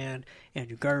Spider-Man,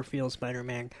 Andrew Garfield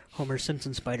Spider-Man, Homer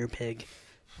Simpson Spider-Pig,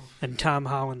 and Tom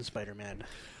Holland Spider-Man?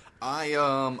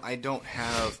 I don't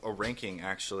have a ranking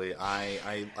actually.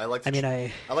 I like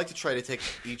to I like to try to take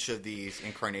each of these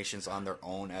incarnations on their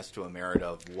own as to a merit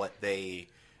of what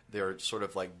they're sort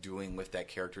of like doing with that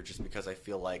character, just because I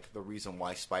feel like the reason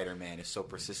why Spider-Man is so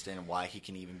persistent and why he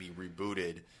can even be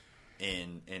rebooted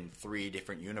in 3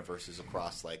 different universes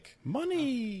across like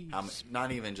money.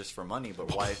 Not even just for money,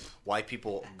 but why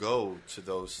people go to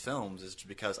those films is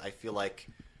because I feel like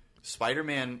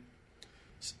Spider-Man.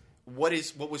 What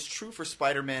was true for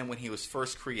Spider-Man when he was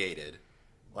first created,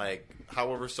 like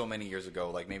however so many years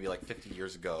ago, like maybe like 50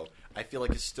 years ago, I feel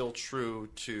like is still true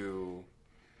to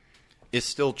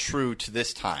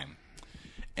this time.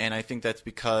 And I think that's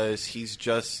because he's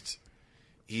just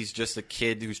a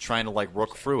kid who's trying to like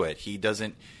work through it. He's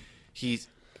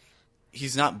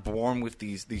not born with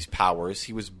these powers.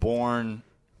 He was born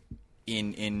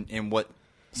in what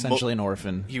essentially an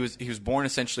orphan. He was born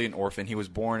essentially an orphan. He was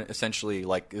born essentially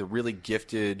like a really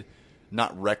gifted,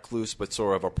 not recluse, but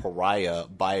sort of a pariah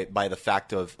by the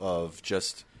fact of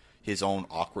just his own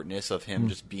awkwardness of him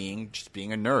just being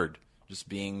a nerd, just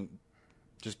being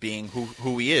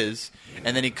who he is.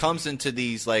 And then he comes into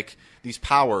these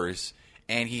powers,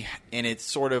 and it's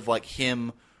sort of like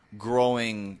him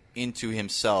growing into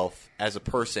himself as a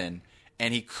person.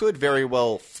 And he could very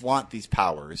well flaunt these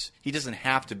powers. He doesn't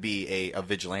have to be a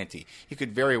vigilante. He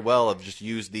could very well have just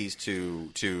used these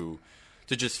to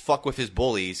just fuck with his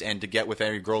bullies and to get with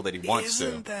every girl that he wants to.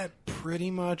 Isn't that pretty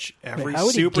much every how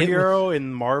would he superhero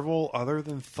in Marvel other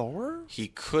than Thor? He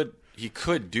could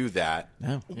do that.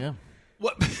 Yeah.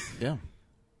 What? Yeah.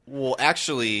 Well,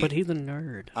 actually, But he's a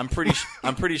nerd. I'm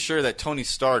pretty sure that Tony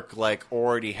Stark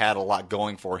already had a lot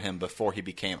going for him before he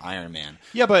became Iron Man.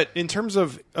 Yeah, but in terms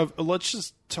of let's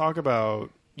just talk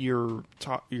about your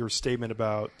statement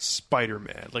about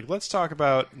Spider-Man. Like, let's talk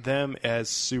about them as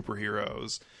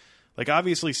superheroes. Like,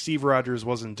 obviously, Steve Rogers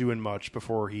wasn't doing much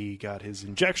before he got his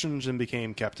injections and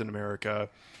became Captain America.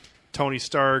 Tony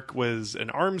Stark was an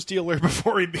arms dealer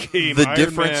before he became Iron Man. The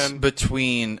difference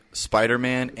between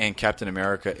Spider-Man and Captain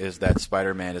America is that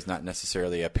Spider-Man is not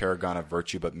necessarily a paragon of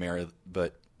virtue, but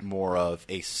more of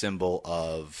a symbol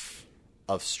of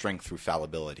strength through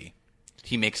fallibility.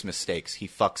 He makes mistakes, he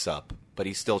fucks up, but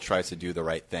he still tries to do the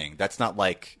right thing. That's not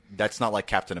like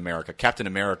Captain America. Captain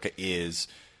America is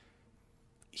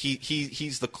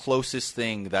he's the closest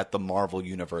thing that the Marvel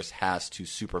universe has to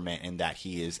Superman in that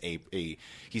he is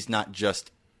he's not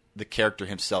just the character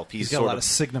himself. He's got a lot of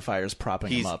signifiers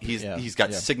propping him up. He's got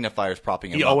signifiers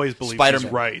propping him up. He always believes he's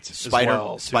right as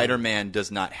well, too. Spider-Man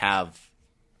does not have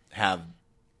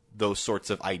those sorts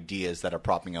of ideas that are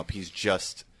propping up. He's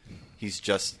just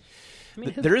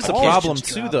there is a problem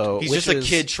too, though. He's just a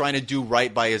kid trying to do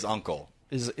right by his uncle.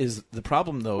 Is the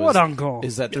problem though? What uncle?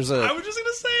 Is that there's I was just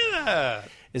going to say that.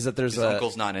 Is that there's his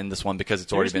uncle's not in this one because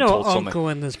it's already There's been no told so uncle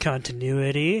much. in this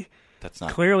continuity. That's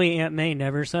not Clearly, Aunt May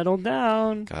never settled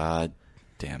down. God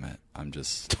damn it!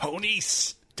 Tony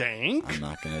Stank? I'm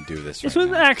not going to do this. This right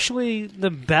was now. actually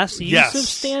the best use Yes. of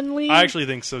Stan Lee. I actually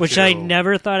think so, which too. I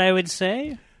never thought I would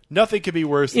say. Nothing could be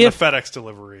worse than If- the FedEx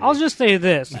delivery. I'll just say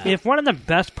this: if one of the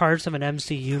best parts of an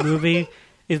MCU movie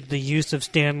is the use of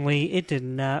Stan Lee, it did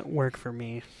not work for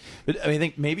me. But I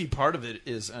think maybe part of it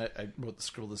is I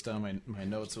scrolled this down in my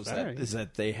notes was Sorry.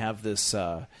 that they have this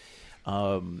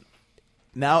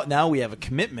now we have a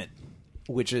commitment,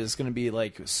 which is going to be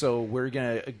like, so we're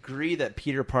going to agree that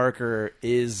Peter Parker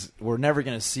we're never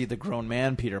going to see the grown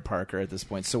man Peter Parker at this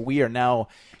point, so we are now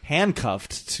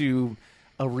handcuffed to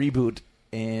a reboot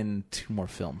in 2 more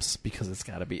films because it's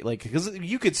got to be because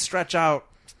you could stretch out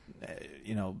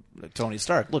Tony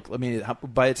Stark. Look, I mean,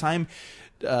 by the time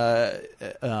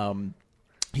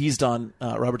he's done,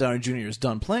 Robert Downey Jr. is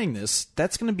done playing this,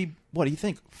 that's going to be, what do you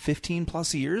think, 15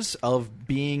 plus years of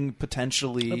being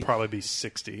potentially... It'll probably be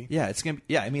 60. Yeah, it's going to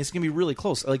be, it's going to be really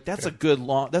close. Like, that's a good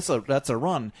long... That's a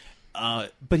run.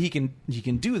 But he can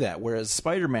do that. Whereas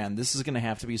Spider-Man, this is going to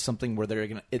have to be something where they're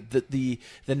going to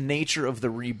the nature of the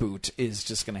reboot is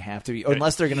just going to have to be,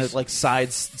 unless they're going to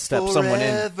sidestep someone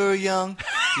in. Forever young,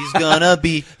 he's gonna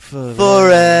be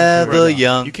forever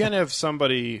young. You can't have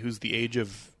somebody who's the age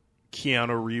of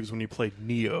Keanu Reeves when he played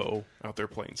Neo out there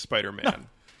playing Spider-Man.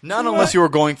 Not unless you were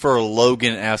going for a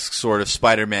Logan-esque sort of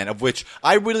Spider-Man, of which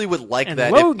I really would like And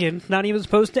that. Logan's not even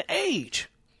supposed to age.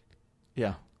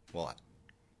 Yeah. What?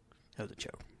 That was a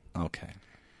joke. Okay.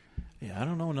 Yeah, I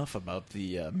don't know enough about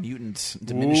the mutant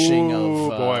diminishing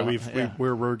Ooh, of. boy, yeah.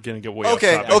 we're going to get way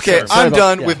Okay, off topic. okay, Sorry. I'm about-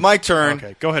 done yeah. with my turn.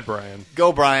 Okay, go ahead, Brian.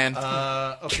 Go, Brian.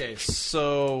 Okay,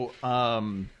 so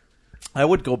I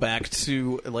would go back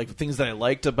to like the things that I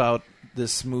liked about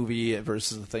this movie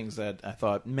versus the things that I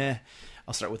thought meh.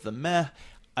 I'll start with the meh.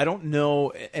 I don't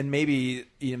know, and maybe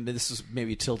this is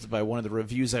maybe tilted by one of the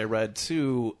reviews I read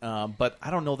too, but I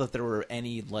don't know that there were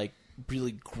any like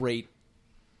really great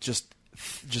just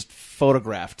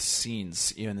photographed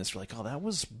scenes in this. Like, oh, that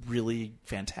was really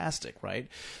fantastic, right?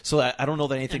 So I don't know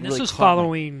that anything And this really is caught my-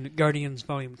 following Guardians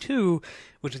Volume 2,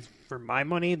 which is, for my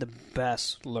money, the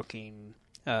best looking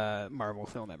Marvel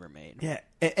film ever made. Yeah,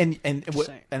 and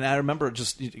saying. I remember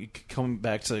just coming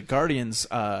back to Guardians.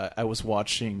 I was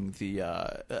watching the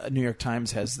New York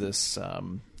Times has this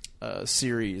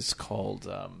series called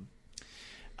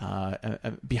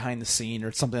Behind the Scene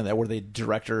or something like that, where the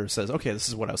director says, "Okay, this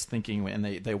is what I was thinking," and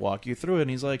they walk you through it. And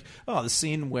he's like, "Oh, the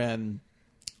scene when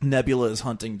Nebula is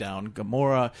hunting down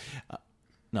Gamora."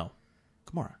 No.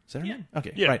 Gamora. Is that her name?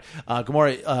 Okay, Yeah. right.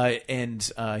 Gamora,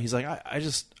 and he's like,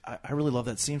 I really love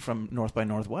that scene from North by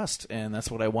Northwest, and that's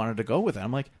what I wanted to go with. And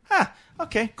I'm like,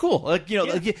 okay, cool. Like,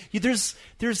 like,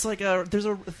 there's like a there's a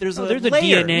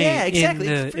layer. DNA yeah, exactly.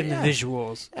 in the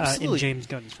visuals in Absolutely. James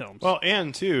Gunn's films. Well,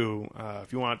 and too,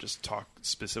 if you want to just talk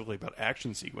specifically about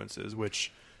action sequences,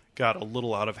 which got a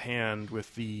little out of hand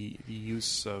with the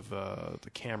use of the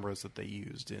cameras that they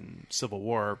used in Civil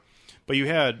War, but you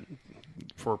had,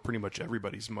 for pretty much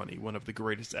everybody's money, one of the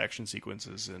greatest action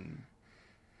sequences in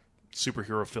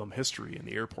superhero film history in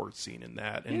the airport scene in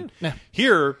that. And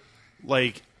here,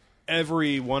 like,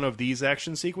 every one of these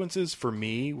action sequences for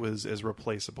me was as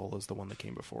replaceable as the one that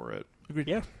came before it.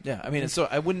 Yeah. Yeah, I mean, so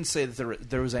I wouldn't say that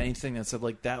there was anything that said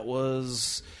like that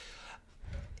was.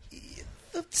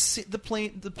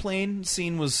 The plane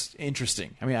scene was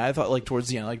interesting. I mean, I thought like towards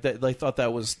the end, like that, I thought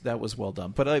that was well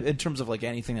done. But in terms of like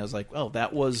anything that was like, oh,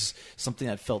 that was something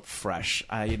that felt fresh.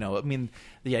 I mean,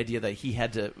 the idea that he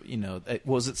had to,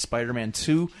 was it Spider-Man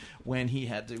 2 when he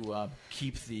had to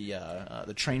keep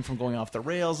the train from going off the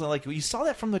rails, and like you saw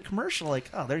that from the commercial, like,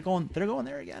 oh, they're going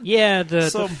there again. Yeah, the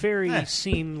So, ferry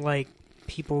seemed like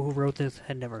people who wrote this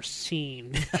had never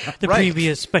seen the Right.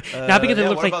 previous, but not because it yeah,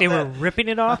 looked what like they about were that? ripping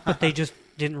it off, but they just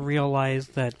didn't realize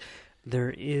that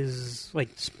there is like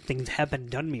things have been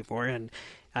done before, and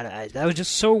that was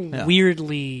just so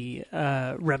weirdly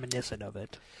reminiscent of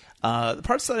it. The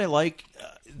parts that I like,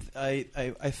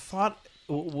 I thought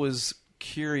was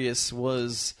curious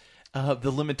was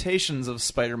the limitations of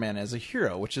Spider-Man as a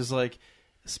hero, which is like,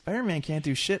 Spider-Man can't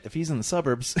do shit if he's in the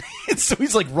suburbs. So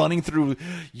he's like running through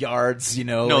yards,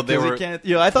 No, like, they 'cause he were- can't.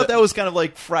 I thought that was kind of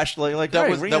like fresh, like that all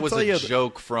right, was we're that gonna was tell a you-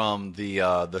 joke from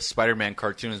the Spider-Man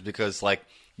cartoons, because like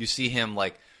you see him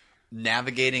like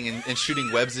navigating and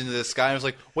shooting webs into the sky. I was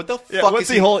like, what the fuck what's is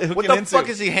he he? hooking What the into? fuck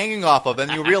is he hanging off of?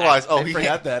 And you realize, oh,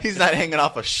 forgot that. he's not hanging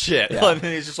off of shit. Yeah. And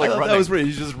he's just like I thought running. that was weird.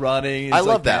 He's just running. He's I like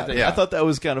love that, panting. yeah. I thought that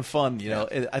was kind of fun.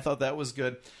 I thought that was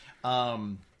good.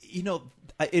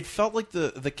 It felt like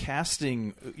the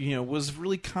casting, was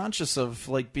really conscious of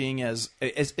like being as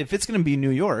if it's going to be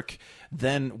New York,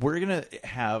 then we're going to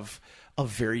have a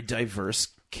very diverse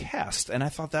cast, and I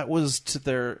thought that was to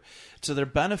their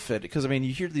benefit, because I mean,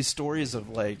 you hear these stories of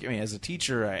like, I mean, as a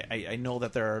teacher, I know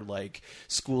that there are like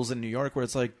schools in New York where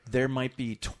it's like there might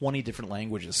be 20 different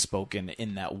languages spoken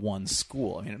in that one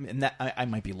school. I mean, and that I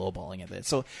might be lowballing at it.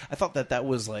 So I thought that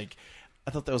was like. I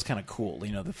thought that was kind of cool,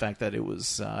 the fact that it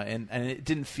was, and it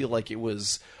didn't feel like it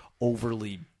was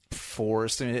overly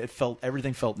forced. I mean,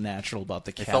 everything felt natural about the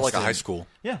It casting. felt like a high school.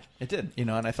 Yeah, it did. And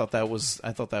I thought that was.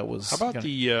 How about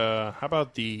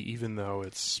the even though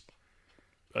it's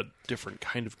a different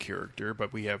kind of character,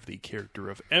 but we have the character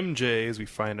of MJ, as we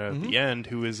find out at the end,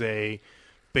 who is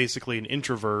basically an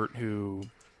introvert who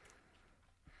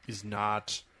is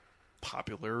not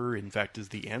popular. In fact, is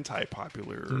the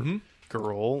anti-popular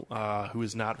girl who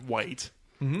is not white.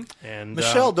 And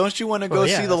Michelle, don't you want to go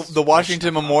see that's- the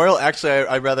Washington Memorial? Actually,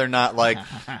 I'd rather not like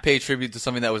pay tribute to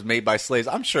something that was made by slaves.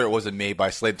 I'm sure it wasn't made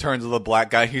by slaves. Turns to the black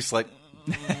guy, he's like,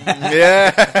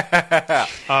 yeah.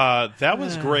 that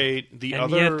was great. And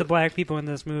yet the black people in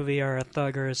this movie are a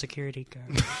thug or a security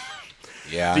guard.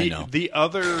 Yeah, I know. The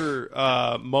other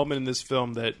moment in this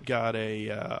film that got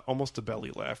almost a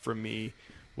belly laugh from me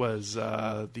was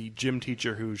the gym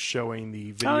teacher who's showing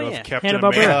the video of Captain Hannibal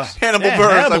America. Buress. Hannibal Yeah,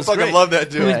 Buress, Hannibal's I fucking great. love that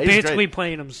dude. Who's he's basically great.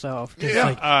 playing himself. Just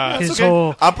Yeah, like his okay.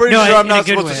 whole. I'm pretty No, sure I'm in a not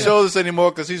good supposed to way. show this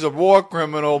anymore because he's a war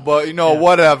criminal, but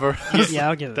whatever. Yeah,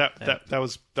 I'll give it That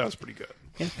was pretty good.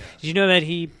 Yeah. Did you know that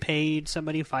he paid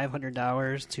somebody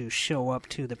 $500 to show up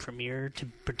to the premiere to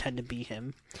pretend to be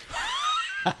him?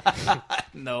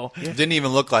 No. Didn't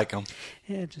even look like him.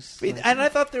 Yeah, just And I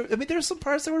thought there's some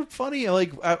parts that were funny.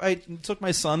 Like I took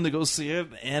my son to go see it,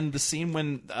 and the scene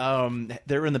when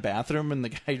they're in the bathroom and the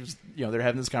guy just they're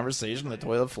having this conversation, the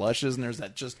toilet flushes, and there's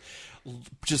that just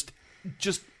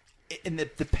and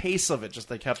the pace of it, just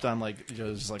they kept on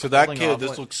just like To that holding kid, off,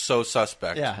 this looks so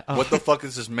suspect. Yeah. What the fuck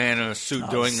is this man in a suit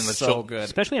doing in the so show? good.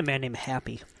 especially a man named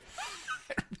Happy.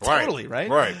 Totally, right?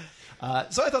 Right.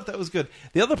 So I thought that was good.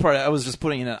 The other part, I was just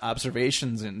putting in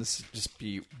observations, and this would just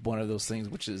be one of those things,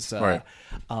 which is, Right.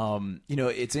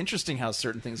 It's interesting how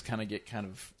certain things get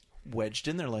wedged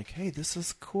in there. Like, hey, this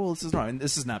is cool. This is wrong. And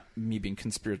this is not me being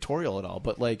conspiratorial at all,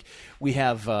 but like we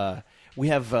have the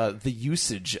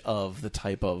usage of the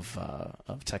type of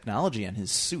technology on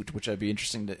his suit, which I'd be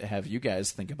interesting to have you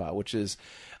guys think about. Which is,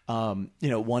 one,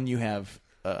 you have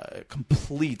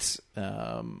complete.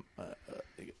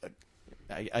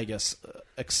 I guess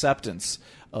acceptance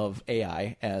of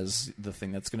AI as the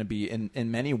thing that's going to be in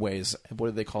many ways. What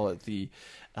do they call it? The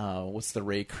what's the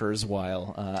Ray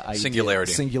Kurzweil idea?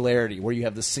 Singularity, where you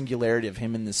have the singularity of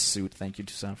him in this suit. Thank you,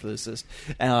 Tucson, for the assist.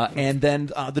 And then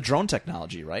the drone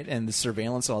technology, right, and the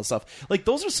surveillance and all that stuff. Like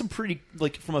those are some pretty,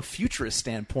 like from a futurist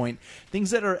standpoint,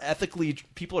 things that are ethically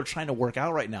people are trying to work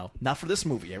out right now. Not for this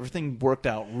movie. Everything worked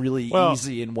out really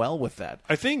easy and well with that.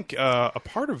 I think a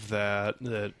part of that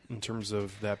in terms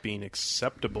of that being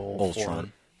acceptable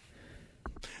Ultron.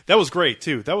 That was great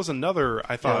too. That was another,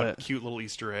 I thought, Yeah. cute little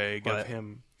Easter egg What? of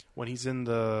him when he's in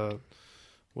the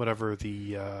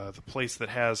place that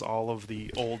has all of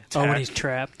the old tech. Oh, when he's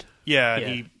trapped. Yeah, Yeah.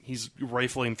 and he's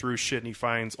rifling through shit and he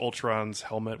finds Ultron's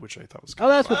helmet, which I thought was kind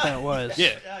Oh, that's what that was.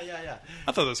 yeah. Yeah.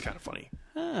 I thought that was kind of funny.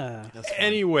 Ah,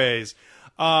 Anyways,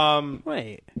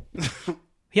 wait.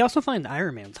 He also finds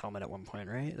Iron Man's helmet at one point,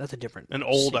 right? That's a different. an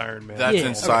old Iron Man. That's Yeah.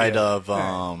 inside Okay.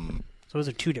 of So those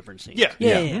are two different scenes. Yeah.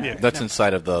 Yeah. That's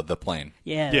inside of the plane.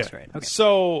 Yeah, that's right. Okay.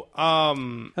 So,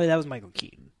 Oh, that was Michael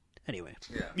Keaton. Anyway.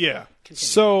 yeah.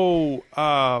 So,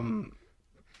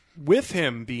 with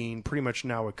him being pretty much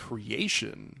now a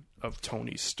creation of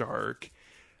Tony Stark,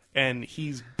 and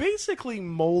he's basically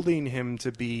molding him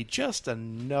to be just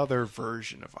another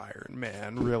version of Iron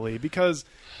Man, really, because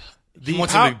He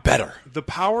wants him to be better. the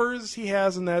powers he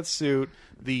has in that suit,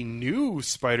 the new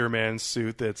Spider-Man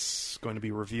suit that's going to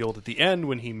be revealed at the end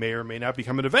when he may or may not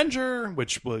become an Avenger,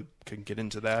 which we can get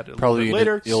into that a little bit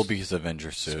later. It'll be his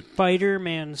Avenger suit.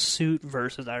 Spider-Man suit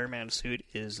versus Iron Man suit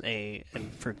is and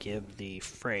forgive the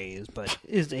phrase, but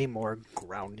is a more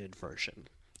grounded version.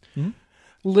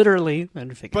 Literally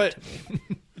and figuratively.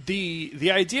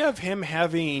 The idea of him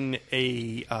having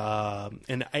an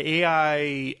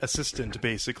AI assistant,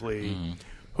 basically,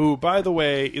 who, by the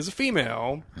way, is a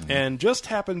female and just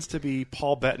happens to be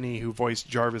Paul Bettany, who voiced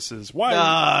Jarvis's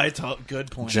wife.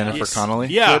 Good point. Jennifer Connelly?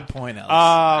 Yeah. Good point,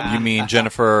 Alex. You mean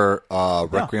Jennifer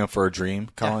Requiem for a Dream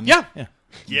Connelly? Yeah. Yeah.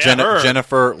 Yeah, her.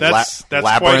 Jennifer That's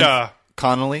Labyrinth quite a...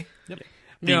 Connelly? The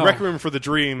No. Requiem for the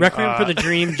Dream. Requiem for the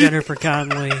Dream, Jennifer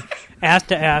Connelly. Ass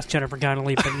to ass, Jennifer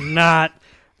Connelly, but not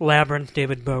Labyrinth,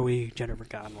 David Bowie, Jennifer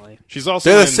Connelly. She's also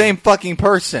They're the in, same fucking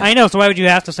person. I know, so why would you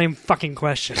ask the same fucking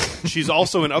question? She's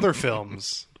also in other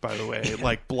films, by the way,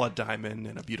 like Blood Diamond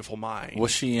and A Beautiful Mind. Was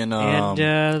she in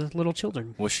And Little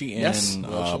Children. was she in Yes,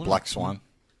 Little Children. Black Swan?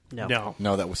 No. No.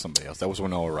 No, that was somebody else. That was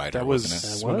Winona Ryder, That was wasn't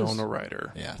it? was. Winona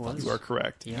Ryder. Yeah, I thought You are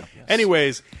correct. Yeah.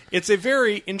 Anyways, it's a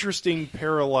very interesting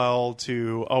parallel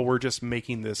to, we're just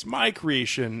making this my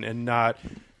creation and not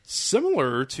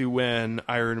similar to when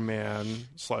Iron Man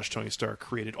 / Tony Stark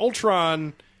created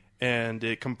Ultron, and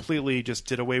it completely just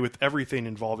did away with everything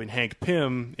involving Hank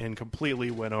Pym and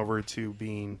completely went over to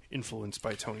being influenced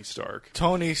by Tony Stark.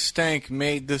 Tony Stank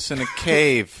made this in a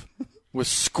cave with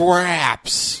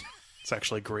scraps. It's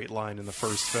actually a great line in the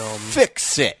first film,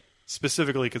 Fix it.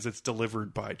 specifically because it's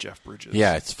delivered by Jeff Bridges.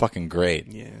 Yeah, it's fucking great.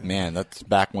 Yeah. Man, that's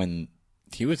back when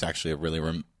he was actually a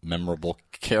really memorable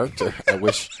character. I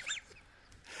wish.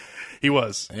 He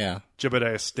was. Yeah.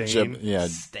 Jebediah Stane.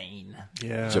 Stain.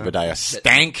 Yeah. Jebediah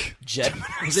Stank.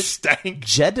 Is it Stank.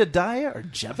 Jedediah or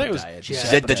think it was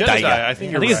Jebediah? Jedediah. I think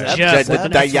I you're think it's right. Jeb. with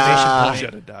an exclamation Jedediah. point.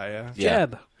 Jedediah. Yeah.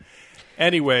 Jeb.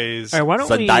 Anyways, All right, why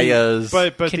don't we Zendayas.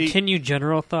 but continue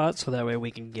general thoughts so that way we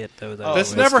can get those out.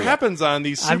 this of the way. never do it. happens on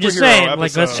these superhero I'm just saying, episodes.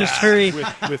 like, let's just hurry.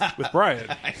 with Brian.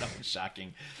 I know,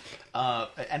 shocking.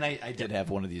 And I did have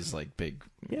one of these like big,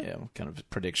 kind of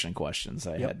prediction questions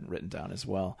I had written down as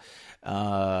well.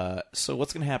 So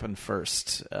what's going to happen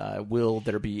first? Will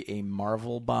there be a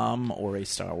Marvel bomb or a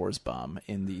Star Wars bomb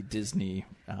in the Disney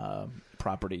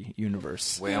property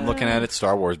universe? The way I'm looking at it,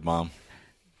 Star Wars bomb.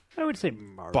 I would say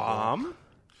Marvel. Bomb.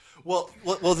 Well,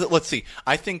 let's see.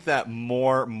 I think that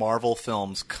more Marvel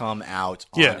films come out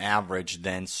on average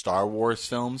than Star Wars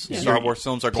films. Yeah. Star Wars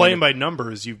films are playing going by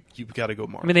numbers. You've got to go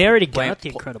Marvel. I mean, they already got the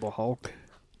Incredible Hulk.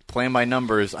 Playing by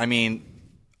numbers. I mean,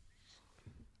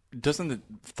 doesn't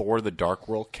Thor: The Dark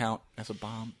World count as a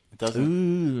bomb? It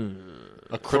doesn't.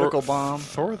 A critical bomb.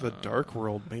 Thor: The Dark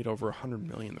World made over $100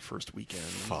 million the first weekend.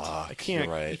 Fuck, I can't.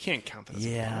 you're right. You can't count that. As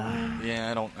a bomb.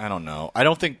 Yeah, I don't know. I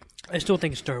don't think I still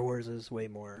think Star Wars is way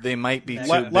more. they might be too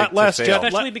La- big la- to last fail. Jedi-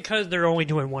 Especially because they're only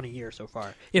doing one a year so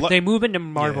far. If they move into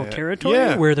Marvel territory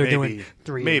Yeah, where they're maybe. doing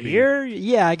 3 Maybe. a year,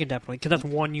 yeah, I can definitely, because that's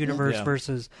one universe Yeah.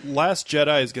 versus. Last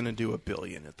Jedi is going to do $1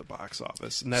 billion at the box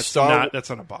office, and that's not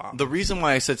a bomb. The reason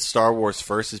why I said Star Wars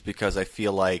first is because I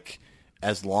feel like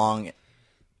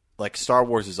Star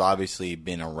Wars has obviously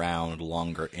been around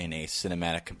longer in a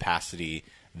cinematic capacity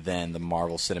than the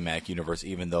Marvel Cinematic Universe,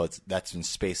 even though that's been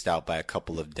spaced out by a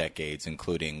couple of decades,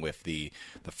 including with the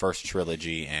first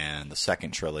trilogy and the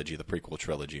second trilogy, the prequel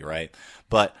trilogy, right?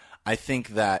 But I think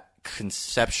that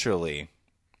conceptually,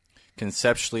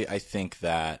 I think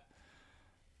that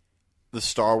the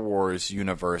Star Wars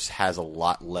universe has a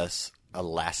lot less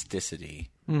elasticity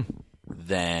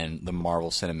than the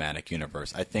Marvel Cinematic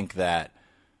Universe. I think that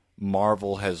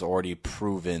Marvel has already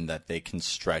proven that they can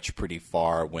stretch pretty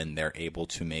far when they're able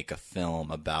to make a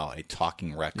film about a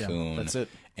talking raccoon that's it,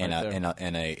 and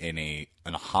right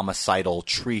a homicidal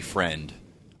tree friend,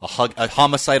 a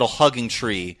homicidal hugging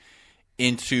tree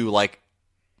into like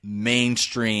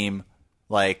mainstream,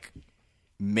 like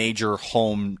major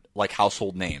home, like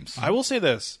household names. I will say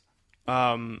this,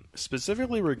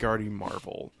 specifically regarding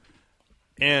Marvel,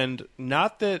 and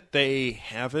not that they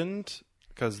haven't,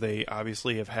 because they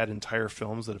obviously have had entire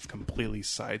films that have completely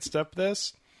sidestepped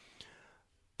this,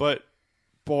 but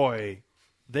boy,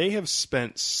 they have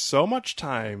spent so much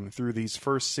time through these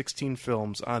first 16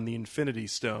 films on the Infinity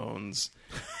Stones,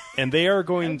 and they are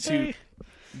going to...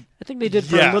 I think they did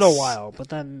for a little while, but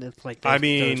then it's like those, I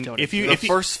mean, The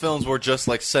first films were just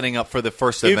like setting up for the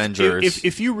first Avengers.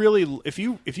 If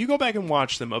you go back and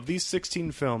watch them, of these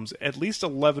 16 films, at least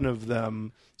 11 of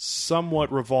them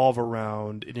somewhat revolve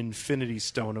around an Infinity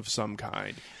Stone of some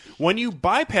kind. When you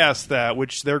bypass that,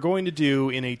 which they're going to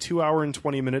do in a 2-hour and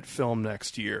 20-minute film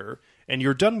next year, and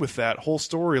you're done with that whole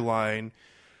storyline,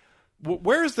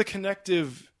 where is the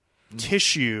connective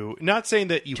tissue? Not saying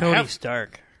that you Tony have...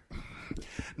 Stark.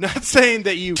 Not saying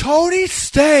that you... Tony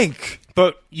Stank!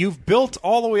 But you've built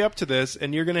all the way up to this,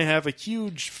 and you're going to have a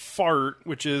huge fart,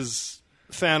 which is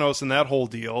Thanos and that whole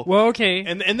deal. Well, okay.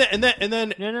 And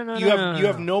then you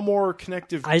have no more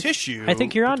connective tissue. I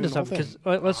think you're onto between the whole something,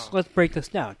 because thing. let's break this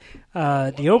down.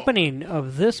 The opening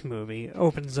of this movie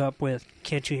opens up with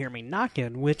 "Can't You Hear Me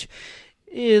Knockin'," which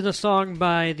is a song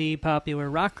by the popular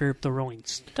rock group the Rolling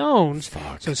Stones.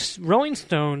 So Rolling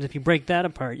Stones, if you break that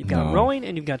apart, you've got Rolling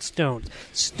and you've got Stones.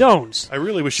 Stones. I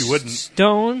really wish you wouldn't.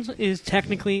 Stones is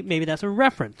technically, maybe that's a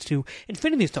reference to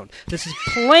Infinity Stone. This is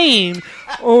playing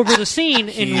over the scene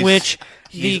in which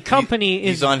the company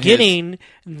is getting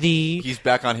He's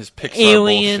back on his Pixar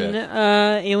alien bullshit.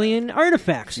 alien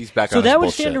artifacts. He's back so on his that would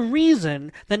bullshit. stand to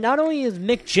reason that not only is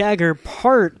Mick Jagger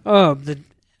part of the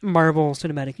Marvel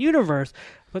Cinematic Universe,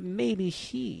 but maybe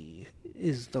he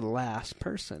is the last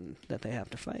person that they have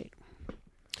to fight.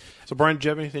 So, Brian, do you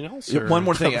have anything else? Or? One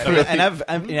more thing,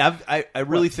 I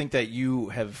really think that you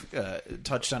have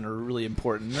touched on a really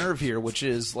important nerve here, which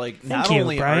is like Thank you,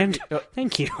 only Brian.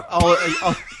 Thank you.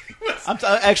 I'm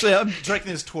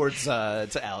directing this towards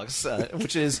to Alex,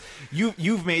 which is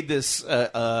you've made this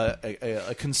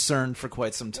a concern for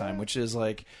quite some time, which is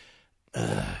like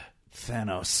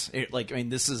Thanos.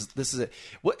 This is it.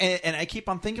 And I keep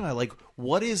on thinking about like,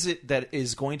 what is it that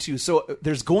is going to? So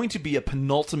there's going to be a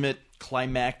penultimate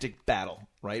climactic battle,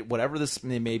 right? Whatever this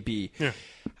may be. Yeah.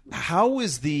 How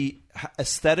is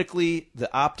aesthetically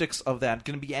the optics of that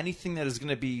going to be anything that's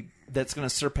going to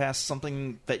surpass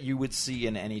something that you would see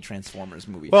in any Transformers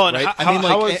movie? Well, right?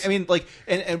 and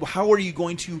and how are you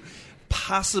going to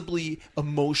possibly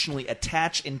emotionally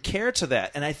attach and care to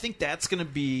that? And I think that's going to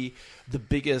be the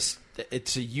biggest,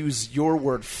 to use your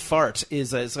word, fart,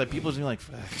 is like people are like,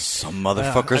 some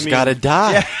motherfuckers gotta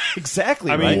die. Yeah,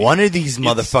 exactly. Right? One of these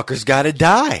motherfuckers gotta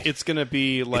die. It's gonna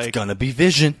be like, it's gonna be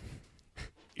Vision.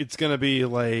 It's gonna be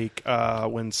like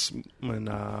when it's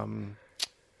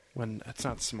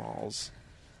not Smalls.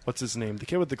 What's his name? The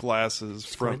kid with the glasses.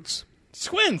 Squints.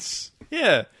 Squints.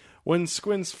 Yeah. When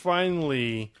Squints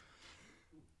finally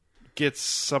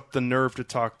gets up the nerve to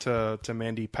talk to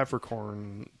Mandy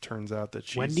Peppercorn, turns out that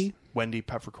she's Wendy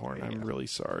Peppercorn. Yeah. I'm really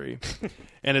sorry.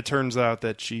 And it turns out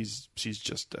that she's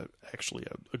just actually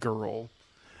a girl.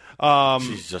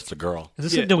 She's just a girl. Is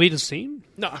this a deleted scene?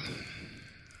 No.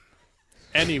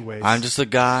 Anyways. I'm just a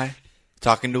guy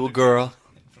talking to a girl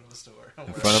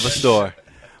in front of a store.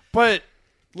 But,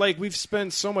 like, we've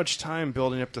spent so much time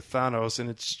building up to Thanos, and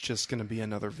it's just going to be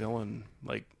another villain.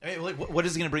 Like, I mean, what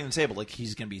is he going to bring to the table? Like,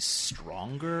 he's going to be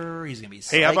stronger? He's going to be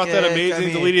hey, how about that psychic?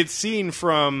 amazing deleted scene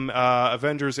from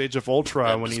Avengers Age of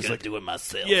Ultron when he's like, do it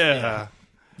myself. yeah.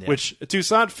 Which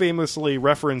Toussaint famously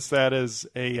referenced that as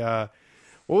a,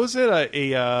 what was it?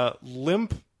 A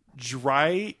limp,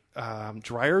 dry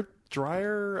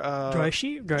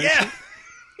sheet? Yeah.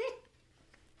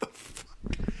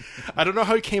 I don't know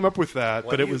how he came up with that,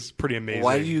 but it was pretty amazing.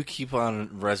 Why do you keep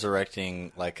on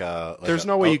resurrecting There's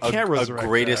no way you can't resurrect a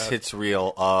greatest that. hits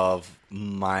reel of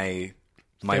my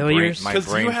Failures?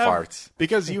 brain farts?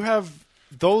 Because you have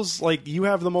those, like, you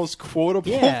have the most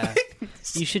quotable Yeah.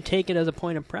 things. You should take it as a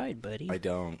point of pride, buddy. I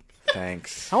don't.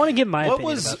 Thanks. I want to give my What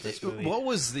opinion was about this movie. what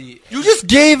was the? You just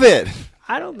gave it.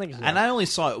 I don't think so. And I only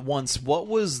saw it once. What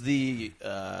was the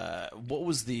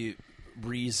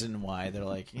reason why they're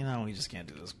like, we just can't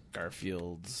do this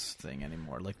Garfield's thing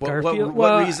anymore? Like, Garfield,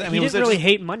 what reason? I he mean, was didn't it really just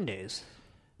hate Mondays.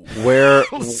 Where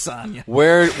Sonya?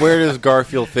 where does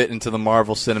Garfield fit into the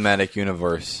Marvel Cinematic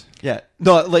Universe? Yeah,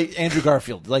 no, like Andrew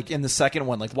Garfield, like in the second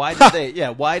one, like why did they? Yeah,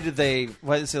 why did they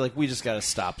say like we just got to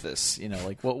stop this?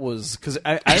 Like what was? Because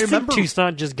I remember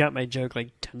Toussaint just got my joke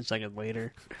like 10 seconds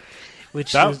later,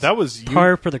 which That was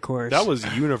par for the course. That was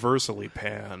universally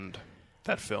panned.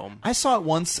 That film. I saw it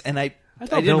once, and I thought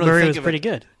didn't Bill really Murray think was of pretty it.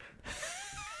 good.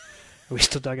 Are we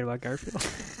still talking about Garfield?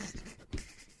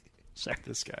 Sorry.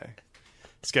 This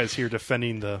guy's here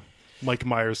defending the Mike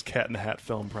Myers Cat in the Hat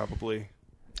film, probably.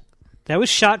 That was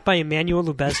shot by Emmanuel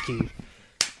Lubezki.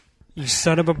 You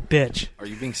son of a bitch. Are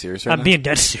you being serious right I'm now? being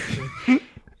dead serious.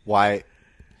 Why?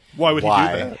 Why would he do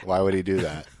that? Why would he do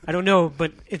that? I don't know,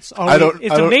 but it's I don't-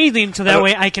 amazing, so I that don't-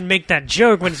 way I can make that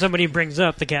joke when somebody brings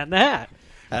up the Cat in the Hat.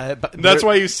 But That's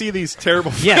why you see these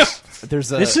terrible Yes.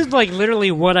 there's a This is like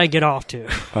literally what I get off to.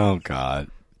 Oh God,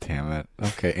 damn it.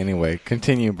 Okay. Anyway,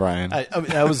 continue, Brian.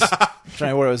 I was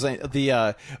trying what I was saying.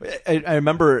 I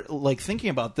remember like thinking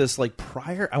about this like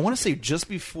prior. I want to say just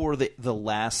before the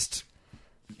last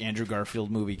Andrew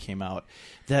Garfield movie came out,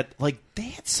 that like they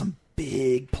had some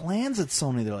big plans at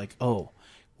Sony. They're like,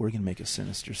 we're gonna make a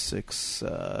Sinister Six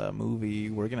movie.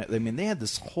 They had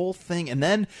this whole thing, and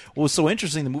then what was so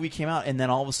interesting? The movie came out, and then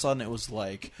all of a sudden it was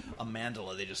like a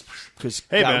mandala. They just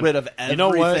got rid of everything. You know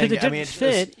what? Because it didn't it's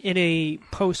fit in a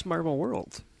post-Marvel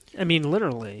world. I mean,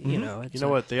 literally, you know. You know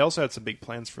what? They also had some big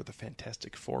plans for the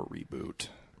Fantastic Four reboot.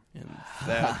 And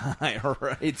that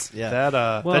right? Yeah.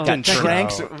 that Well, didn't that turn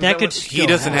Tranks- out. That could He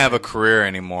doesn't have a career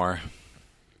anymore.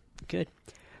 Good.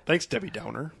 Thanks, Debbie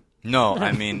Downer. No,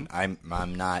 I mean I'm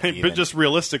not. Even. But just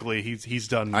realistically, he's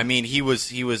done. I mean, he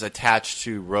was attached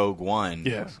to Rogue One.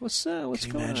 yeah. What's going on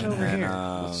imagine over that?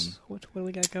 here? What do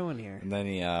we got going here? And then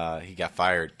he got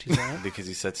fired because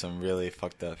he said some really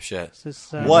fucked up shit.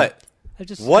 This, What?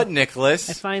 I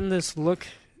Nicholas? find this look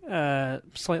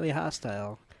slightly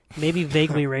hostile, maybe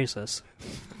vaguely racist.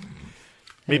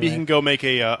 Maybe he Anyway. can go make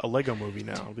a Lego movie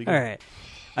now. It'll be good. All right.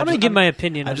 I'm going to give my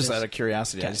opinion on just this. out of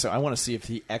curiosity, I want to see if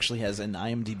he actually has in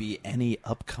IMDb any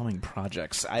upcoming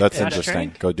projects. That's Not interesting.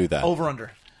 trained? Go do that. Over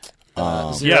under.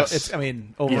 Yes. Over He's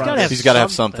under. gotta have He's got to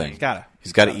have something. something. Gotta.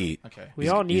 He's got to eat. Okay. We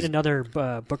all need another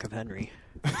Book of Henry.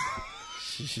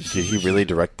 Did he really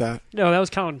direct that? No, that was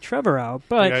Colin Trevorrow,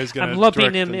 but Yeah, he's gonna I'm lumping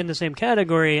direct him the- in the same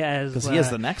category as Because he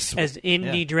has the next one. as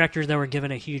indie Yeah. directors that were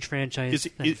given a huge franchise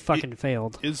and fucking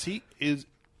failed.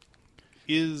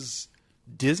 Is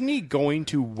Disney going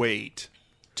to wait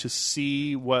to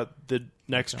see what the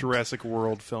next Jurassic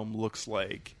World film looks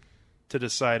like to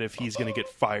decide if he's going to get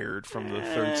fired from the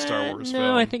third Star Wars no,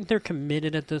 film? I think they're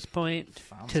committed at this point.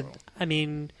 I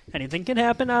mean, anything can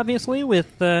happen, obviously,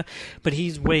 with but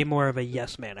he's way more of a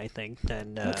yes man, I think,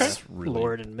 than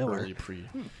Lord and Miller.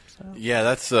 Yeah,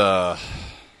 that's So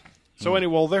anyway,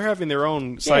 well, they're having their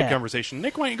own side Yeah. conversation.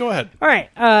 Nick, why don't you go ahead? All right,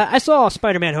 I saw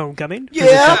Spider-Man: Homecoming for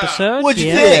this episode. What'd you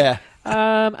Yeah. think?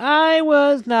 I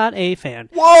was not a fan.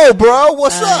 Whoa, bro,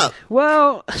 what's up?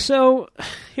 Well, so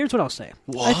here's what I'll say.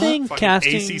 I think Fucking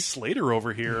casting. AC Slater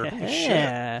over here.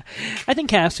 Yeah, I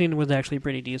think casting was actually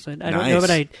pretty decent. I don't know Nice.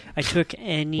 that I took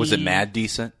any. Was it mad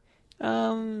decent?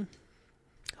 Hold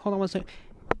on one second.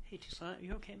 Hey, Toussaint,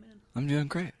 you okay, man? I'm doing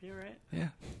great. You all right? Yeah,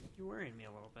 You're worrying me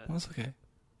a little bit. well, that's okay.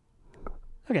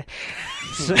 Okay.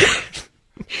 So,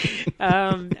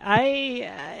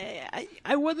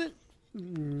 I wasn't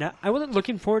I wasn't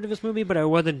looking forward to this movie, but I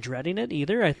wasn't dreading it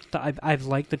either. I've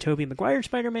liked the Tobey Maguire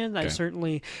Spider-Man. I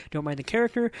certainly don't mind the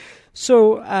character.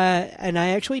 So, and I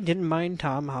actually didn't mind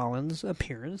Tom Holland's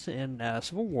appearance in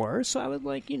Civil War. So I was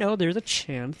like, there's a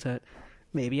chance that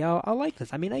maybe I'll like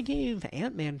this. I mean, I gave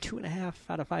Ant-Man 2.5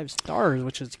 out of 5 stars,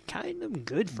 which is kind of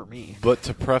good for me. But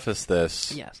to preface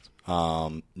this, Yes,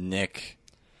 Nick,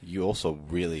 you also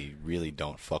really, really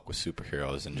don't fuck with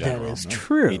superheroes in general. that is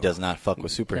true. He does not fuck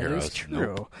with superheroes. That is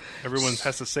true. Nope. Everyone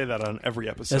has to say that on every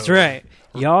episode. That's right.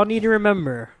 Y'all need to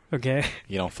remember, okay?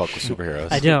 You don't fuck with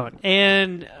superheroes. I don't.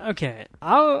 And I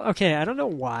don't know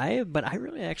why, but I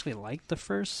really actually liked the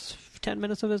first 10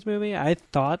 minutes of this movie. I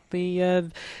thought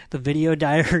the video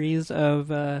diaries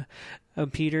of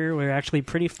Peter were actually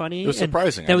pretty funny. It was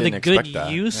surprising. That was a good expect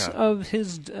that. use Yeah. of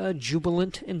his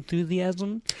jubilant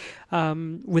enthusiasm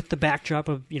with the backdrop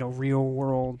of real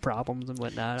world problems and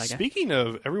whatnot. Speaking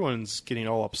of, everyone's getting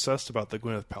all obsessed about the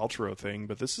Gwyneth Paltrow thing,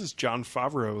 but this is Jon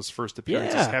Favreau's first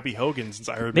appearance as Happy Hogan since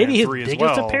Iron Maybe Man his 3 as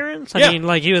biggest well. appearance. Yeah. I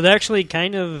mean, he was actually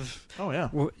kind of. Oh yeah.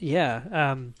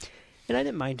 Yeah. And I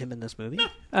didn't mind him in this movie.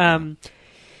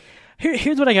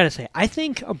 Here's what I got to say. I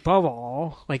think above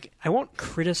all, I won't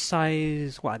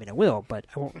criticize. Well, I mean, I will, but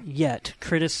I won't yet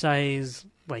criticize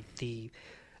the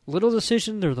little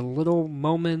decisions or the little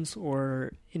moments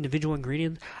or individual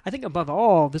ingredients. I think above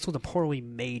all, this was a poorly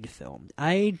made film.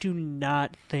 I do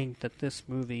not think that this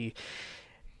movie.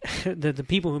 The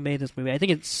people who made this movie, I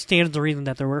think it stands to reason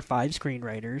that there were 5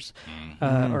 screenwriters,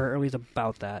 or at least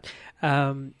about that.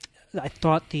 I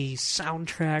thought the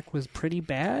soundtrack was pretty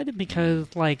bad because,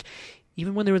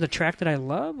 even when there was a track that I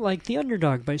love, like The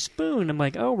Underdog by Spoon, I'm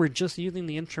like, oh, we're just using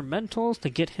the instrumentals to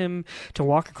get him to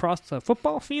walk across the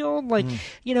football field.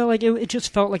 It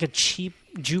just felt like a cheap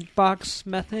jukebox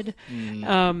method.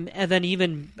 And then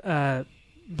even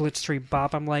Blitzkrieg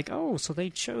Bop, I'm like, oh, so they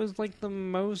chose, the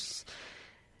most...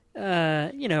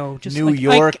 just New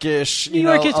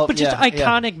Yorkish, but just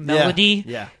iconic melody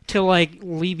Yeah. to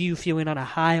leave you feeling on a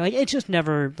high. It's just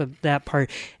never that part,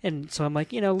 and so I'm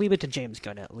like, leave it to James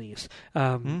Gunn at least.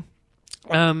 Overall,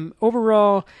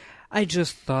 I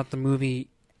just thought the movie,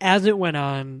 as it went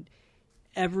on,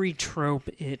 every trope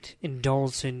it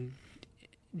indulged in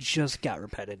just got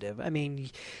repetitive. I mean,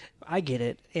 I get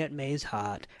it. Aunt May's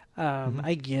hot.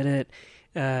 I get it.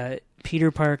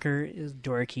 Peter Parker is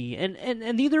dorky,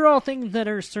 and these are all things that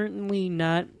are certainly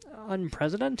not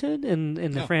unprecedented in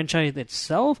the franchise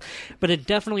itself, but it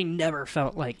definitely never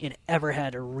felt like it ever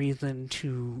had a reason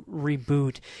to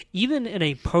reboot, even in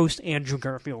a post-Andrew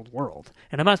Garfield world.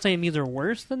 And I'm not saying these are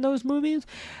worse than those movies,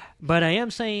 but I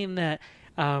am saying that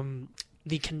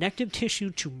the connective tissue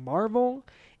to Marvel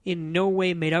in no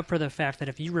way made up for the fact that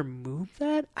if you remove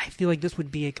that, I feel like this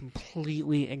would be a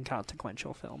completely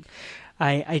inconsequential film.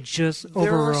 I just overall...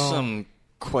 There are some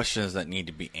questions that need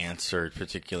to be answered,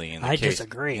 particularly in the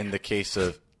disagree. In the case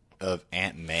of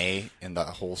Aunt May and the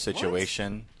whole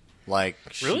situation.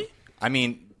 Really? I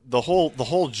mean, the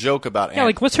whole joke about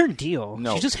Aunt... what's her deal?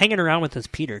 No. She's just hanging around with this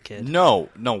Peter kid. No.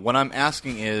 What I'm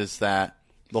asking is that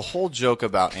the whole joke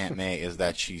about Aunt May is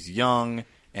that she's young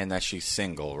and that she's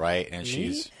single, right? And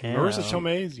she's... Marissa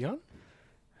Tomei is young?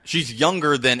 She's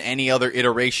younger than any other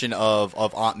iteration of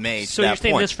Aunt May. So to you're that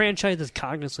saying point. this franchise is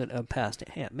cognizant of past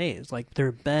Aunt Mays? There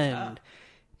have been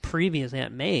previous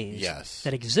Aunt Mays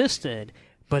that existed,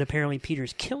 but apparently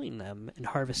Peter's killing them and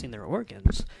harvesting their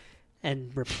organs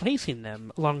and replacing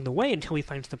them along the way until he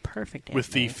finds the perfect Aunt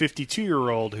With May. the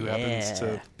 52-year-old who happens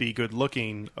to be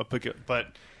good-looking, but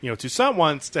Toussaint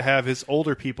wants to have his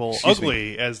older people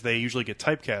ugly as they usually get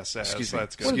typed as. Excuse me.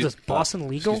 That's good. What is this, Boston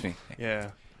Legal? Excuse me.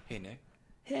 Yeah. Hey, Nick.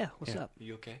 Yeah, what's up?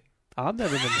 You okay? I've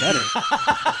never been better.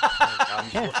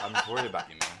 I'm worried about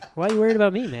you, man. Why are you worried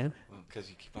about me, man? Because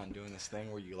you keep on doing this thing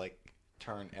where you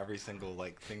turn every single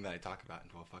thing that I talk about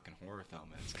into a fucking horror film,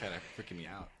 and it's kind of freaking me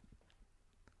out.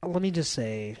 Let me just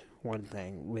say one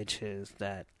thing, which is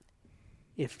that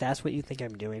if that's what you think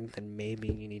I'm doing, then maybe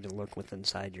you need to look within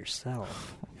inside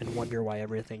yourself and wonder why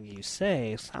everything you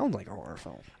say sounds like a horror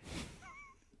film.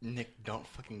 Nick, don't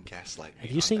fucking gaslight me.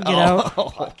 Have you seen Get Out?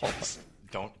 Podcast.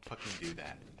 Don't fucking do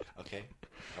that. Okay?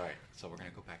 All right. So we're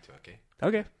going to go back to it, okay?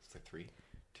 Okay. It's 3,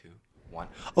 2, 1.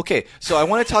 Okay. So I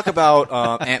want to talk about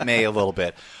Aunt May a little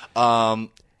bit.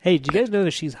 Hey, do you guys know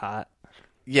that she's hot?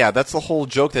 Yeah, that's the whole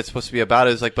joke that's supposed to be about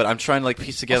it. Is but I'm trying to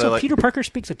piece together. Also, Peter Parker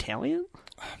speaks Italian?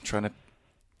 I'm trying to.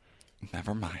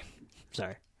 Never mind.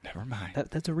 Sorry. Never mind.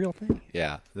 That's a real thing.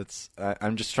 Yeah, that's.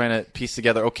 I'm just trying to piece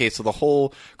together. Okay, so the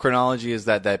whole chronology is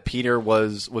that Peter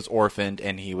was orphaned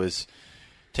and he was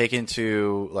taken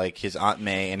to his Aunt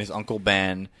May and his Uncle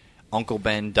Ben. Uncle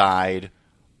Ben died.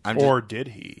 Or did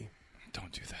he?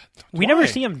 Don't do that. We Why? never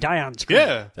see him die on screen.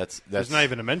 Yeah. That's There's not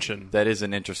even a mention. That is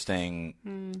an interesting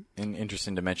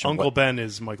dimension. Uncle Ben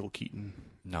is Michael Keaton.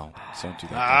 No, don't do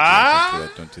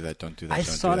that. Don't do that. Don't do that. I Don't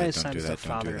do thought that. I Don't sensed do the that.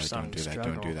 Don't do that. father-son Don't do that.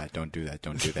 struggle. Don't do that. Don't do that.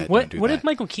 Don't do that. What if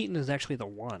Michael Keaton is actually the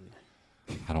one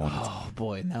I don't want to. Oh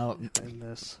boy, now in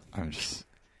this? I'm just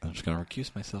going to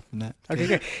recuse myself from that. Okay,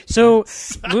 great. So,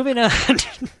 moving on.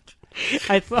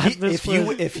 I thought this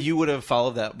if you would have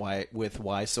followed that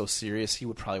why so serious, he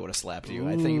would probably would have slapped you.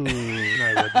 I think. No,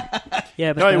 I wouldn't.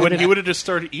 Yeah, but No, he that wouldn't. He would've- would have just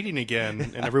started eating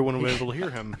again, and everyone would be able to hear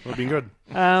him. It would have been good.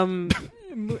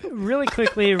 Really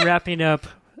quickly wrapping up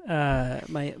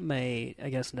my I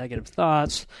guess negative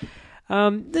thoughts.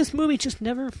 This movie just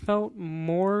never felt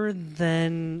more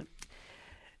than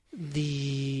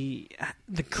the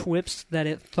quips that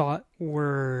it thought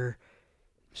were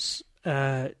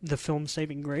the film's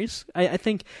saving grace. I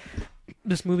think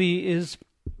this movie is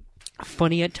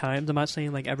funny at times. I'm not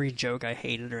saying like every joke I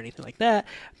hated or anything like that,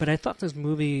 but I thought this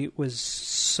movie was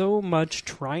so much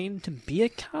trying to be a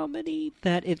comedy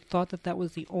that it thought that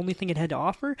was the only thing it had to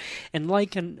offer. And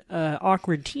like an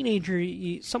awkward teenager,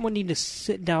 someone need to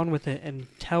sit down with it and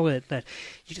tell it that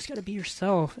you just got to be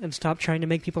yourself and stop trying to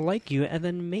make people like you, and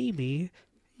then maybe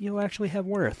you'll actually have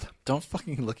worth. Don't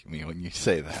fucking look at me when you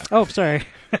say that. Oh, sorry.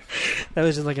 That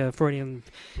was just like a Freudian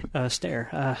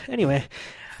stare. Anyway.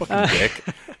 Fucking dick.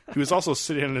 He was also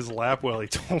sitting on his lap while he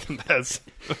told him that's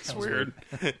weird.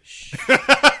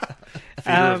 Theater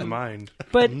of the mind.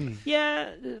 But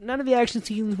yeah, none of the action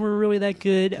scenes were really that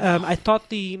good. I thought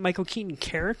the Michael Keaton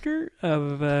character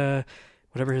of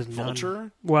whatever his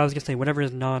Vulture? I was gonna say whatever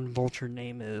his non-Vulture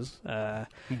name is.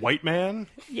 White man?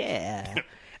 Yeah.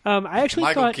 I actually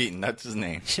Michael thought Keaton, that's his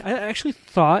name. I actually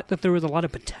thought that there was a lot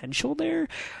of potential there.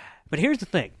 But here's the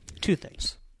thing: two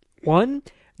things. One,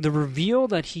 the reveal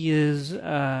that he is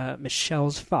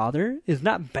Michelle's father is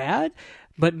not bad,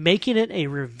 but making it a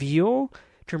reveal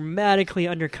dramatically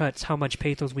undercuts how much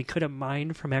pathos we could have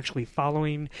mined from actually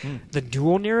following the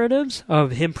dual narratives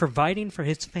of him providing for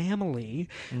his family,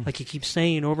 like he keeps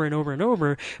saying over and over and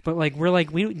over. But like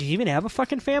do you even have a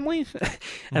fucking family?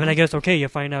 I mean, I guess okay, you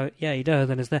find out, yeah, he does,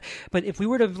 and it's that. But if we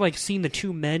would have like seen the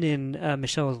two men in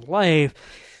Michelle's life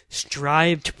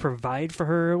strive to provide for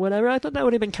her or whatever, I thought that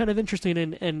would have been kind of interesting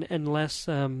and less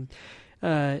better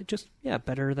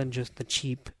than just the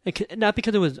cheap. Not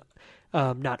because it was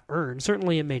not earned.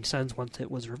 Certainly it made sense once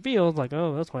it was revealed, like,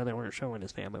 oh, that's why they weren't showing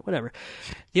his family, whatever.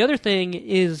 The other thing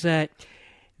is that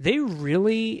they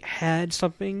really had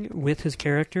something with his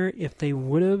character if they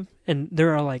would have, and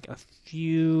there are like a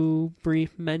few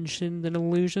brief mentions and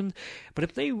allusions, but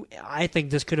I think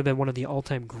this could have been one of the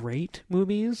all-time great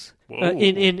movies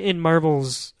in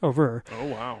Marvel's over.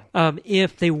 Oh, wow.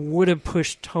 If they would have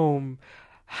pushed home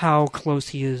how close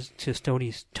he is to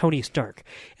Tony Stark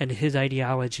and his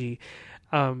ideology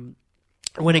when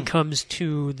it comes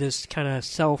to this kind of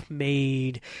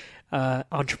self-made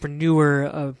entrepreneur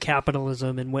of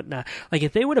capitalism and whatnot. Like,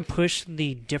 if they would have pushed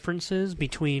the differences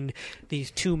between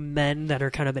these two men that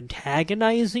are kind of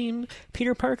antagonizing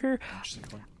Peter Parker,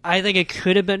 I think it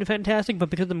could have been fantastic, but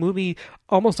because the movie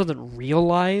almost doesn't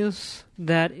realize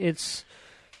that it's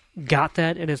got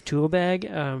that in his tool bag,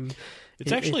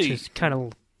 it's just kind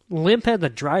of limp as a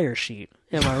dryer sheet.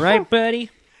 Am I right, buddy?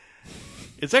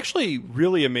 It's actually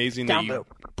really amazing that you Down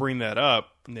bring that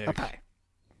up, Nick. Okay.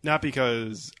 Not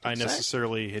because I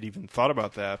necessarily had even thought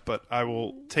about that, but I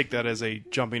will take that as a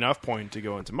jumping off point to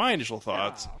go into my initial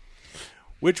thoughts,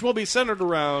 which will be centered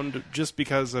around just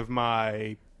because of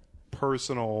my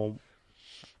personal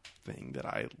thing that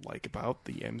I like about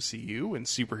the MCU and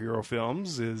superhero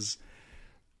films is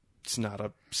it's not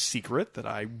a secret that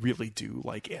I really do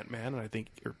like Ant-Man, and I think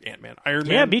Iron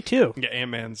Man. Yeah, me too. Yeah,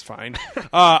 Ant-Man's fine.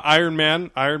 Iron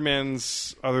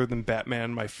Man's, other than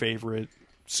Batman, my favorite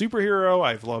superhero.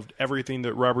 I've loved everything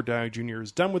that Robert Downey Jr.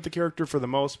 has done with the character for the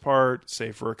most part,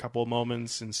 save for a couple of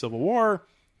moments in Civil War.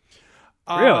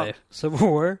 Really? Civil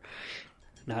War?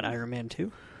 Not Iron Man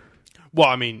 2? Well,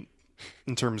 I mean,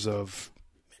 in terms of...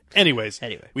 Anyway,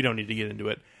 we don't need to get into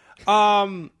it.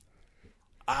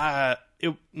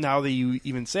 Now that you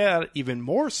even say that, even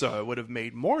more so, it would have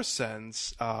made more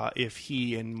sense if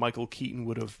he and Michael Keaton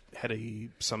would have had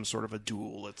some sort of a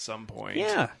duel at some point.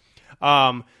 Yeah.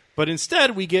 But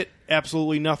instead, we get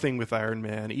absolutely nothing with Iron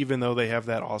Man, even though they have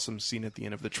that awesome scene at the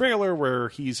end of the trailer where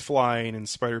he's flying and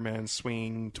Spider-Man's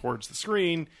swinging towards the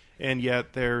screen, and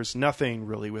yet there's nothing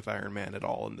really with Iron Man at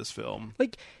all in this film.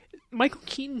 Like, Michael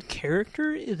Keaton's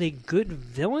character is a good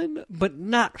villain, but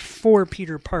not for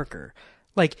Peter Parker.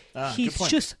 Like, good he's point.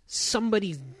 just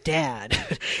somebody's dad.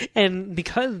 And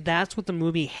because that's what the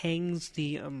movie hangs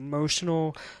the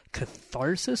emotional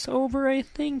catharsis over, I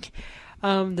think,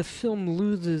 the film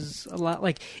loses a lot.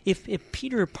 Like, if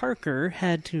Peter Parker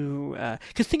had to...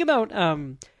 Because think about,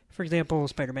 for example,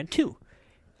 Spider-Man 2.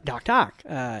 Doc Ock.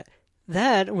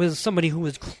 That was somebody who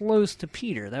was close to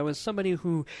Peter. That was somebody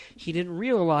who he didn't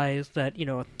realize that,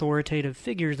 authoritative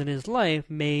figures in his life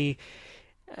may...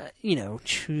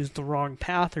 choose the wrong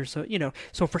path or so,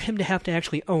 so for him to have to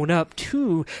actually own up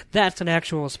to, that's an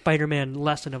actual Spider-Man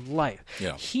lesson of life.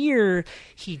 Yeah. Here,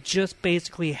 he just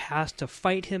basically has to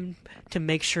fight him to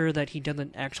make sure that he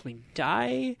doesn't actually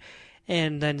die,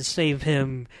 and then save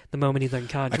him the moment he's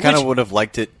unconscious. I kind of would have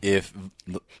liked it if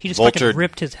he just Vulture fucking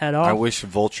ripped his head off. I wish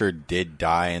Vulture did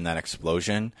die in that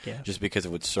explosion, Yeah. just because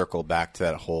it would circle back to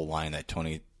that whole line that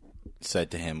Tony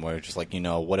said to him, where it's just like,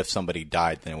 what if somebody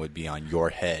died, then it would be on your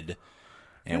head,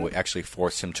 and it would actually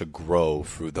force him to grow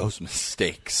through those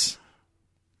mistakes.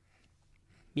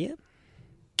 Yeah.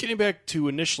 Getting back to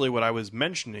initially what I was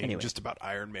mentioning, Anyway. just about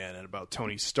Iron Man and about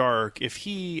Tony Stark, if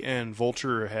he and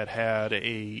Vulture had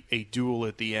a duel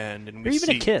at the end, and Or we even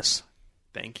see, a kiss.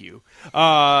 Thank you.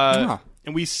 Yeah.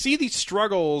 And we see the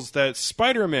struggles that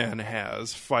Spider-Man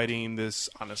has fighting this,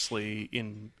 honestly,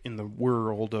 in the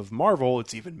world of Marvel.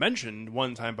 It's even mentioned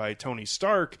one time by Tony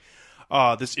Stark,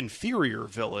 this inferior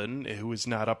villain who is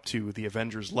not up to the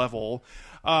Avengers level.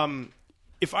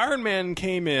 If Iron Man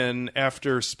came in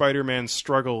after Spider-Man's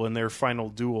struggle in their final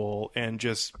duel and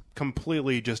just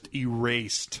completely just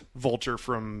erased Vulture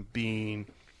from being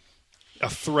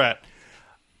a threat,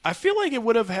 I feel like it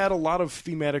would have had a lot of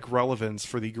thematic relevance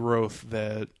for the growth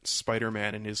that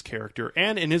Spider-Man and his character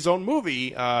and in his own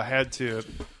movie had to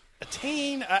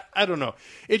attain. I don't know.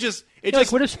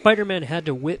 Like, what if Spider-Man had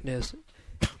to witness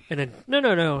an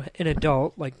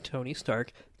adult like Tony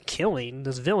Stark killing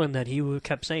this villain that he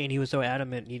kept saying he was so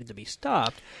adamant needed to be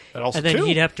stopped, That also and then too.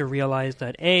 he'd have to realize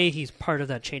that A, he's part of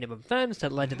that chain of events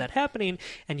that led to that happening,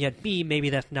 and yet B, maybe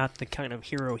that's not the kind of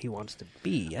hero he wants to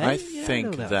be. I I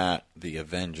think know that the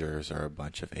Avengers are a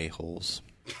bunch of a-holes.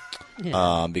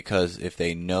 Yeah. Because if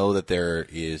they know that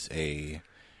there's a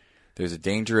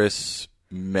dangerous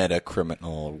meta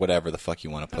criminal, whatever the fuck you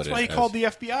want to put That's it why he as. called the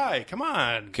FBI. Come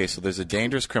on. Okay, so there's a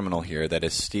dangerous criminal here that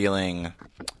is stealing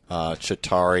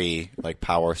Chitauri like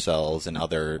power cells and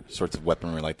other sorts of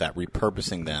weaponry like that,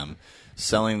 repurposing them,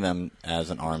 selling them as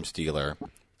an arms dealer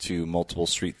to multiple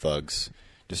street thugs,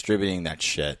 distributing that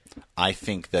shit. I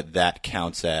think that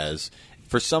counts as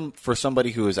for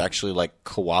somebody who is actually like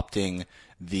co-opting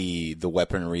the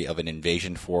weaponry of an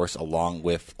invasion force along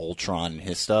with Ultron and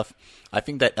his stuff. I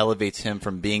think that elevates him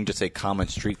from being just a common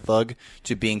street thug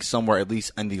to being somewhere at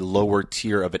least in the lower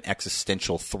tier of an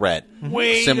existential threat,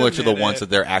 Wait similar a to the minute. ones that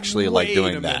they're actually like Wait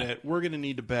doing a that. minute. We're going to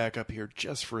need to back up here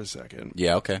just for a second.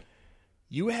 Yeah, okay.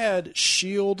 You had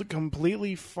S.H.I.E.L.D.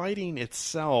 completely fighting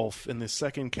itself in the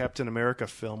second Captain America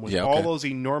film with Yeah, okay. all those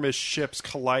enormous ships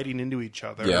colliding into each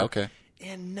other. Yeah, okay.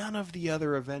 And none of the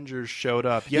other Avengers showed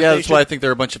up. Yeah, that's why I think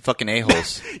they're a bunch of fucking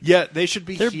a-holes. Yet they should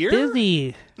be They're here.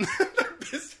 busy.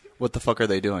 What the fuck are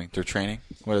they doing? They're training?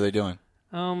 What are they doing?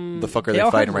 The fuck are They they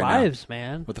all fighting have right lives,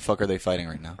 man. now? What the fuck are they fighting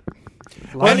right now?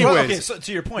 Well, anyways, okay, so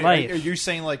to your point, Life. are you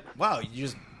saying like, wow, you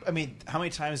just? I mean, how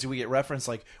many times do we get referenced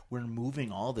like we're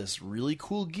moving all this really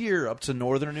cool gear up to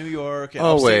northern New York and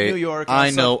Oh upstate wait, New York?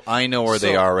 And all stuff? I know where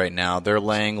they So- are right now. They're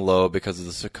laying low because of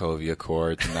the Sokovia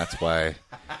Accords, and that's why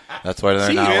they're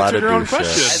See, not you allowed to answered your do own shit.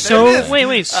 question. So There it is.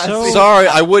 wait. So Sorry,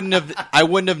 I wouldn't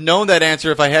have known that answer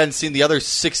if I hadn't seen the other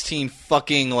 16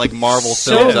 fucking like Marvel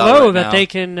so films out low right that now. they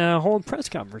can hold press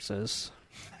conferences.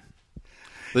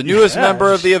 The newest Yes.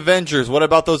 member of the Avengers. What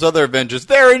about those other Avengers?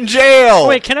 They're in jail.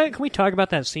 Wait, can we talk about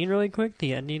that scene really quick?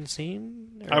 The ending scene.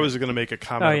 Or- I was going to make a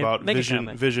comment Oh, yeah, about make a Vision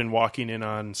comment. Vision walking in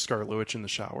on Scarlet Witch in the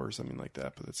shower or something like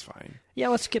that, but it's fine. Yeah,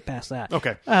 let's skip past that.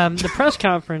 Okay. The press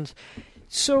conference.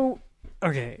 So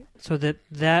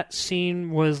that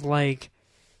scene was like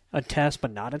a test,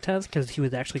 but not a test because he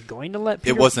was actually going to let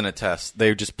Peter. It wasn't a test.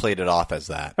 They just played it off as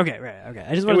that. Okay, right. Okay,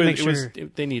 I just wanted to make sure.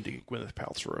 They need to get Gwyneth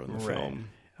Paltrow in the Right. film.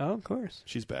 Oh, of course.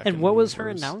 She's back. And in what the was her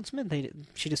universe. announcement?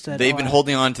 She just said They've been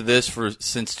holding on to this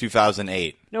since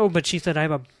 2008. No, but she said I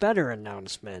have a better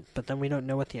announcement. But then we don't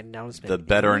know what the announcement. The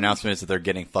better is. announcement is that they're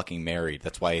getting fucking married.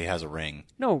 That's why he has a ring.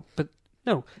 No,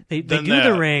 they Then do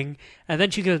the that. ring, and then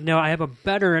she goes, "No, I have a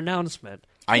better announcement."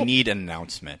 I need an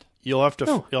announcement. You'll have to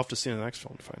No. you'll have to see the next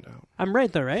film to find out. I'm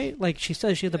right though, right? Like she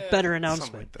says, she has a better something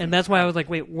announcement, like that. and that's why I was like,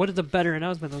 "Wait, what is the better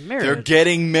announcement than marriage?" They're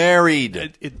getting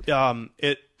married.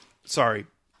 Sorry,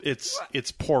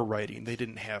 it's poor writing. They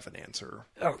didn't have an answer.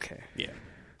 Okay. Yeah.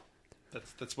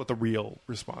 That's what the real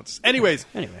response is. Anyways,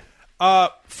 Anyway,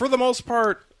 for the most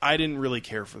part, I didn't really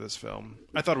care for this film.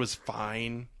 I thought it was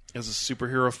fine as a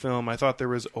superhero film. I thought there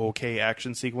was okay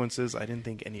action sequences. I didn't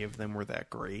think any of them were that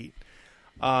great.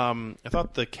 I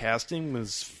thought the casting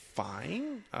was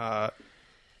fine.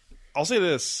 I'll say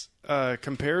this.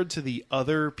 Compared to the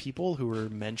other people who were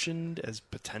mentioned as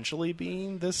potentially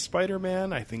being this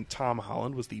Spider-Man, I think Tom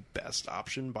Holland was the best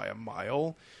option by a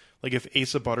mile. Like, if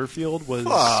Asa Butterfield was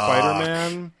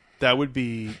Spider-Man, that would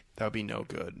be no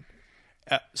good.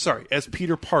 Sorry, as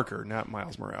Peter Parker, not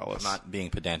Miles Morales. I'm not being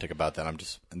pedantic about that. I'm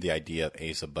just the idea of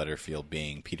Asa Butterfield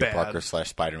being Peter Bad. Parker /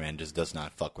 Spider-Man just does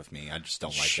not fuck with me. I just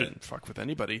don't like Shouldn't it. fuck with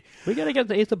anybody. we gotta get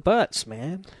the eighth of butts,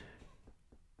 man.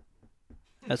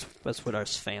 That's what our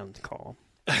fans call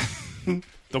 'em.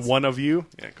 The one of you?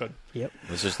 Yeah, good. Yep.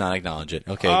 Let's just not acknowledge it.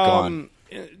 Okay, go on.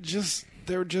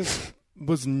 There just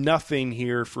was nothing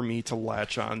here for me to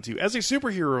latch on to. As a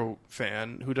superhero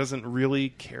fan who doesn't really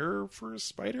care for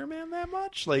Spider-Man that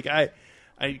much, like I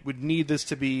would need this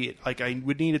to be I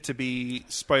would need it to be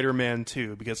Spider-Man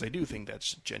 2, because I do think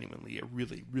that's genuinely a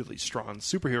really, really strong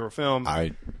superhero film.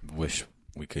 I wish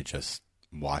we could just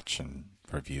watch and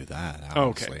review that,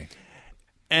 honestly. Okay.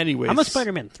 Anyways, I'm a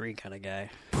Spider-Man 3 kind of guy.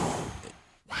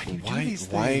 Why do you do these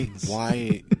things?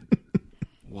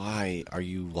 Why are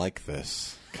you like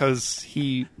this? Because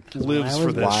he lives I for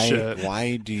was- this shit.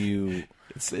 Why do you...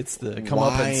 It's the Why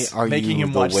comeuppance are making you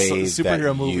him the watch way superhero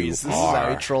that movies. you This is how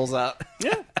he are? trolls out.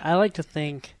 I like to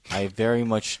think I very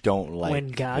much don't like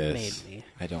when God this. made me,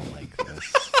 I don't like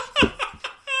this.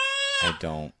 I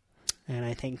don't. and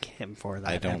I thank Him for that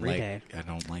I don't every like. day. I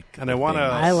don't like. And the I want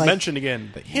things I like- to mention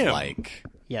again that you him. like.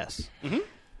 Yes.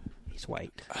 He's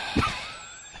white.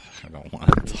 I don't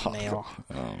want to talk. Male.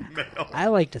 About, I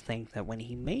like to think that when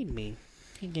He made me,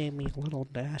 He gave me a little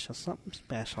dash of something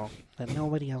special that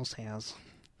nobody else has.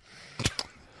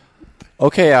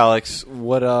 Okay, Alex.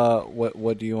 What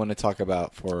do you want to talk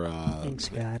about for Thanks,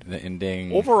 God. the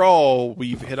ending? Overall,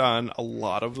 we've hit on a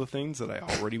lot of the things that I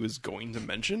already was going to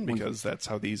mention, because that's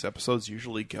how these episodes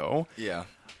usually go. Yeah.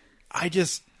 I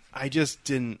just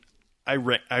didn't. I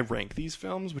rank these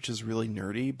films, which is really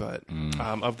nerdy, but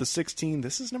of the 16,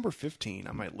 this is number 15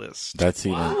 on my list. That's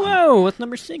even. Whoa, what's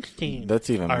number 16?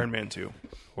 That's even. Iron Man 2.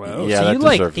 Whoa, Yeah, so that you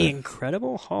like deserved The it.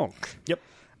 Incredible Hulk? Yep.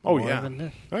 Oh, More yeah. than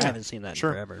this? Oh, yeah. I haven't seen that Sure.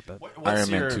 in forever, but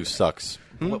Iron Man 2 sucks.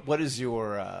 What is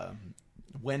your?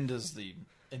 When does the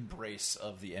embrace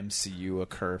of the MCU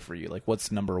occur for you? Like,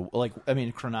 what's number? Like, I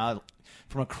mean, from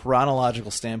a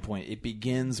chronological standpoint, it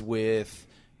begins with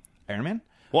Iron Man.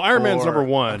 Well, Iron Man's Or- number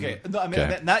 1. Okay, no, I mean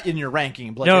Okay. not in your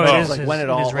ranking. But no, like, it is like his, when it in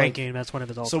all his like, ranking. That's one of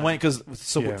his all. So when because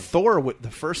Yeah. Thor,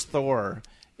 the first Thor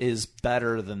is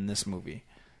better than this movie.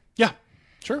 Yeah,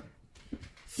 sure.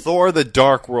 Thor: The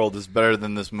Dark World is better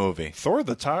than this movie. Thor: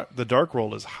 The Dark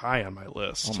World is high on my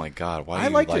list. Oh my god! Why do I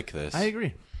you like like it. this? I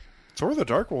agree. Thor: The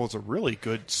Dark World is a really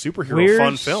good superhero Where's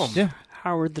fun film.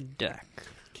 Howard the Duck.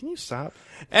 Can you stop?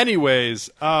 Anyways,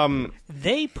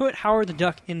 They put Howard the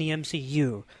Duck in the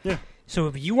MCU. yeah. So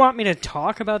if you want me to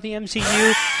talk about the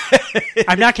MCU,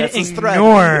 I'm not going That's to his threat.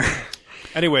 ignore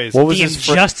Anyways, What was the his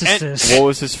injustices. What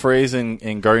was his phrase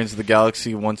in Guardians of the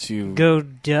Galaxy? Once you Go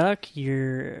duck,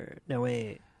 you're... No,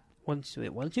 wait. Once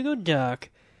you go duck,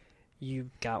 you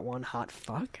got one hot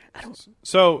fuck? I don't...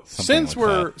 so Something since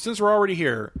like we're already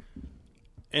here,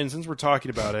 and since we're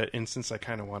talking about it, and since I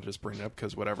kind of wanted to just bring it up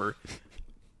because whatever,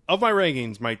 of my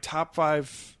rankings, my top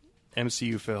 5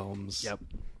 MCU films Yep.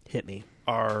 Hit me.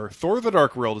 are Thor: The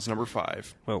Dark World is number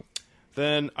 5, Whoa.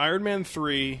 then Iron Man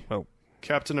 3, Whoa.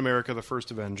 Captain America: The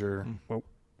First Avenger, Whoa.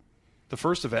 the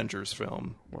first Avengers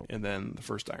film, and then the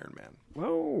first Iron Man.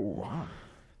 Whoa.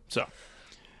 So,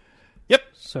 yep.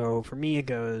 So for me, it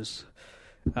goes...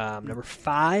 number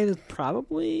 5 is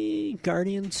probably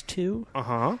Guardians 2.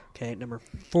 Uh-huh. Okay, number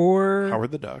 4...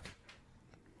 Howard the Duck.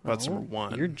 That's Oh, number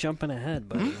 1. You're jumping ahead,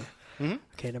 buddy.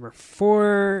 Okay, number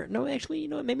 4. No, actually, you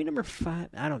know what? Maybe number 5.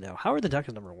 I don't know. Howard the Duck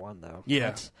is number 1, though.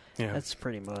 Yeah. That's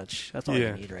pretty much. That's all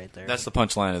Yeah. you need right there. That's the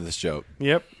punchline of this joke.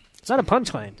 Yep. it's not a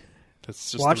punchline.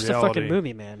 That's just Watch the the reality. fucking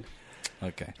movie, man.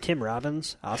 Okay. Tim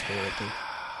Robbins, Oscar worthy.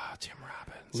 Tim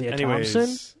Robbins. Leah Anyways,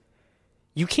 Thompson?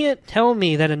 You can't tell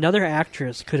me that another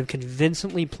actress could have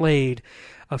convincingly played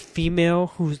a female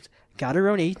who's got her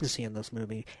own agency in this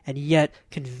movie, and yet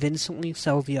convincingly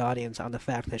sell the audience on the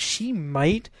fact that she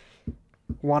might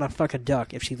want to fuck a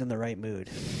duck if she's in the right mood.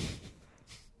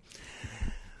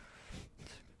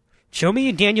 Show me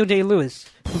a Daniel Day-Lewis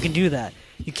who can do that.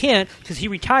 You can't, because he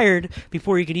retired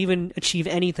before he could even achieve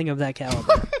anything of that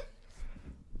caliber.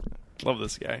 love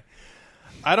this guy.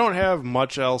 I don't have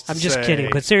much else to I'm just say. kidding,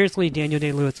 but seriously, Daniel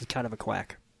Day-Lewis is kind of a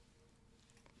quack.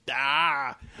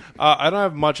 I don't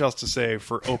have much else to say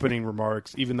for opening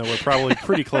remarks, even though we're probably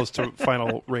pretty close to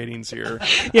final ratings here.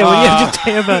 Yeah, what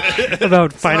do you have to say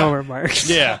about final remarks?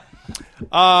 Yeah.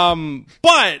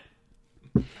 But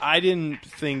I didn't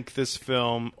think this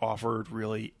film offered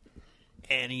really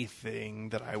anything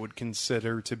that I would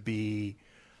consider to be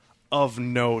of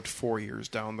note 4 years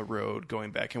down the road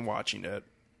going back and watching it.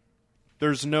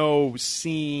 There's no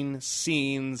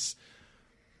scenes,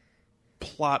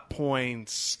 plot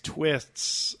points,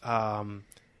 twists,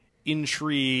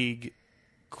 intrigue,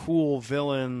 cool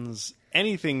villains,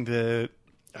 anything that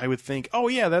I would think, oh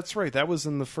yeah, that's right, that was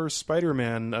in the first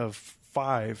Spider-Man of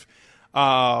 5.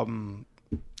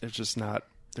 There's just not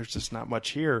much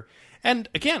here. And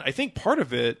again, I think part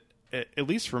of it, at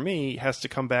least for me, has to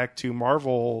come back to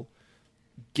Marvel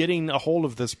getting a hold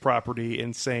of this property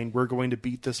and saying, we're going to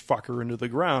beat this fucker into the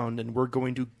ground and we're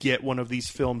going to get one of these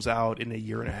films out in a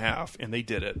year and a half. And they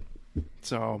did it.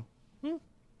 So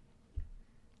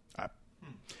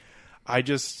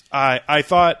I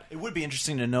thought it would be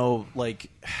interesting to know, like,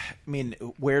 I mean,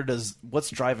 what's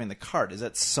driving the cart? Is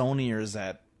that Sony or is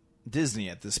that Disney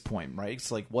at this point, right?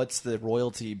 It's like, what's the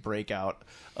royalty breakout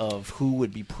of who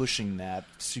would be pushing that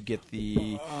to get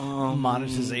the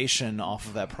monetization off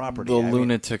of that property? The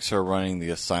lunatics are running the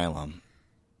asylum.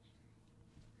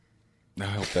 I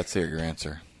hope that's your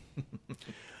answer.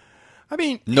 I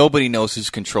mean, nobody knows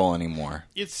who's control anymore.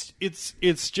 It's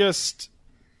just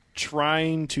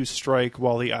trying to strike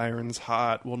while the iron's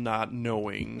hot while not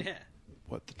knowing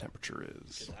what the temperature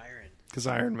is. Because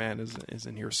Iron Man is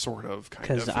in here, sort of, kind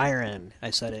of. Because Iron, I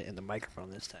said it in the microphone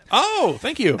this time. Oh,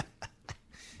 thank you.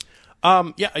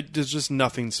 There's just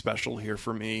nothing special here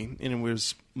for me. And it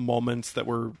was moments that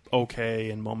were okay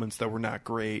and moments that were not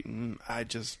great. And I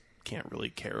just can't really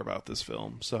care about this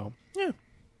film. So, yeah, it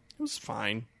was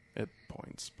fine at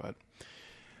points. But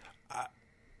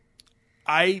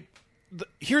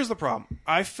here's the problem.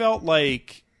 I felt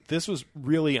like this was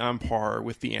really on par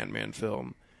with the Ant-Man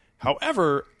film.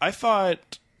 However, I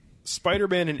thought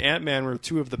Spider-Man and Ant-Man were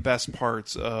two of the best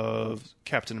parts of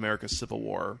Captain America Civil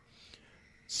War.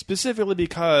 Specifically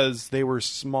because they were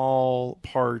small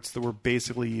parts that were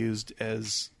basically used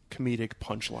as comedic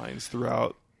punchlines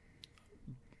throughout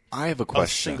I have a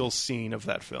question. A single scene of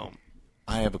that film.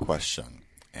 I have a question,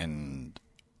 and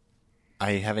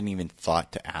I haven't even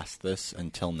thought to ask this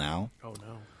until now. Oh,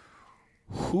 no.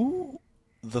 Who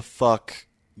the fuck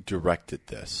directed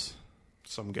this?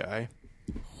 Some guy.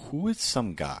 Who is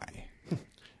some guy?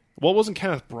 Well, it wasn't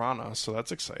Kenneth Branagh, so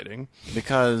that's exciting.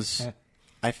 Because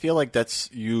I feel like that's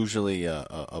usually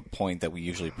a point that we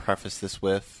usually preface this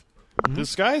with.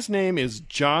 This guy's name is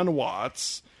John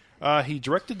Watts. He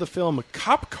directed the film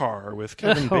Cop Car with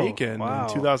Kevin Bacon in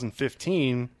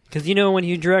 2015. Because, when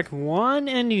you direct one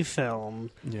indie film,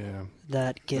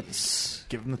 that gets...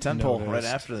 Give him the tentpole right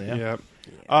after that. Yeah.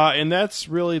 And that's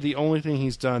really the only thing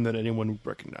he's done that anyone would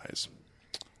recognize.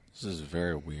 This is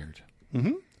very weird.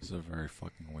 Mm-hmm. This is a very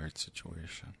fucking weird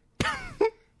situation.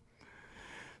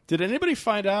 Did anybody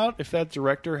find out if that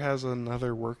director has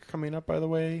another work coming up, by the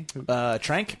way?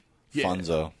 Trank? Yeah.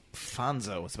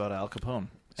 Fonzo. It's about Al Capone.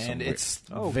 And Some it's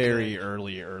very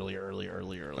early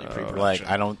pre-production. Like,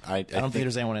 I don't think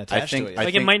there's anyone attached to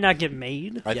it. It might not get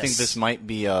made. I think this might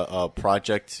be a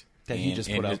project that he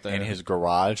just put out there in his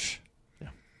garage.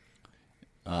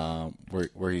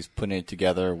 Where he's putting it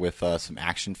together with some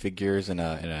action figures and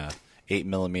a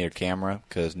 8mm camera,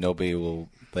 because nobody will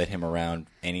let him around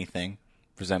anything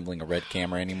resembling a red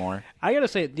camera anymore. I gotta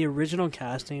say, the original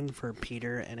casting for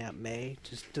Peter and Aunt May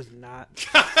just does not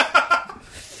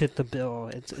fit the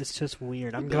bill. It's just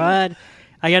weird. I'm glad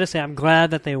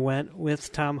that they went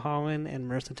with Tom Holland and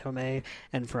Marissa Tomei.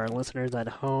 And for our listeners at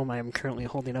home, I am currently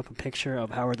holding up a picture of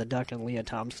Howard the Duck and Leah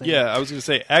Thompson. Yeah, I was going to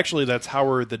say, actually, that's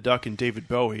Howard the Duck and David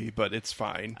Bowie, but it's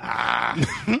fine.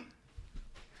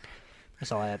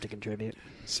 That's all I have to contribute.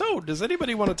 So, does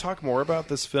anybody want to talk more about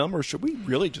this film, or should we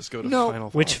really just go to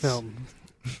final thoughts? Which film?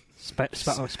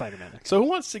 Spider-Man. So, who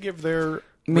wants to give their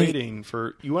rating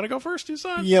for... You want to go first,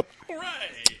 Dusan? Yep. All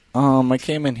right. I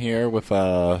came in here with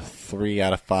a 3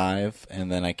 out of 5,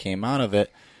 and then I came out of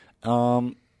it.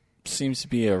 Seems to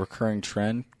be a recurring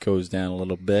trend. Goes down a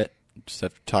little bit. Just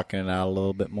after talking it out a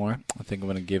little bit more. I think I'm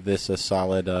going to give this a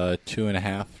solid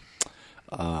 2.5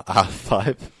 out of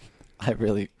 5. I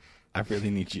really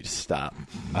need you to stop.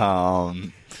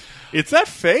 It's that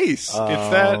face. It's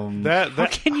that How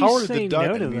can you Howard say the Duck.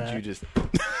 no to I need that? you just.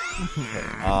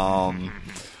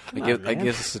 I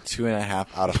give this a 2.5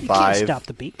 out of You 5. can't stop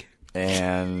the beak.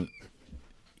 And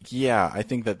yeah, I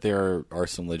think that there are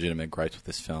some legitimate gripes with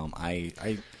this film. I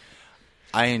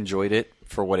enjoyed it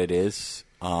for what it is.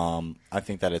 I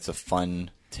think that it's a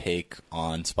fun take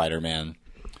on Spider-Man.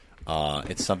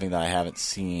 It's something that I haven't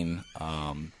seen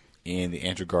in the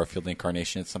Andrew Garfield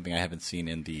incarnation. It's something I haven't seen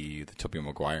in the Tobey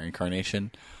Maguire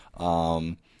incarnation.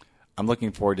 I'm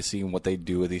looking forward to seeing what they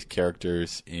do with these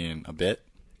characters in a bit,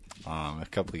 a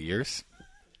couple of years.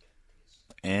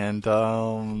 And,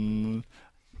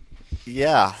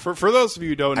 yeah. For those of you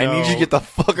who don't know... I need you to get the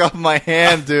fuck off my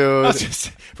hand, dude.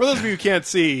 For those of you who can't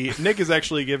see, Nick is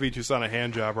actually giving Tucson a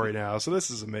hand job right now, so this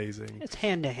is amazing. It's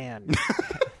hand to hand.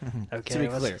 Okay, To be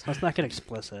clear. let's not get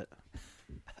explicit.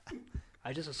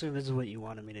 I just assume this is what you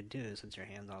wanted me to do since your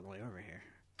hand's all the way over here.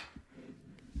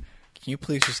 Can you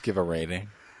please just give a rating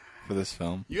for this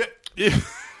film? Yeah.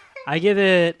 I give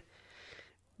it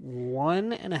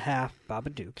 1.5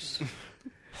 Babadooks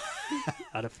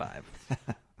out of 5.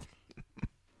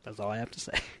 That's all I have to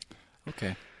say.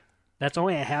 Okay. That's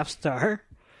only a half star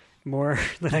more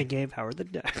than I gave Howard the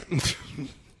Duck.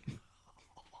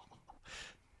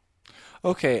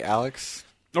 Okay, Alex.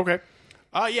 Okay.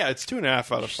 Yeah, it's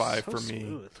 2.5 out of 5 So for me.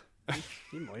 smooth.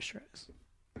 You moisturize.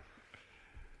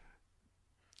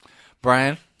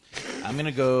 Brian? I'm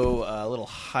gonna go a little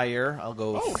higher. I'll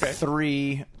go Oh, okay.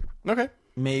 3, Okay.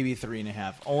 maybe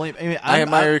 3.5. Only, I mean, I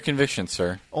admire your conviction,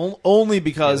 sir. only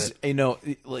because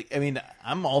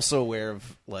I'm also aware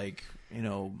of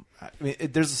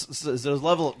there's a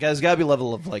level. There's got to be a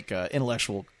level of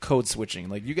intellectual code switching.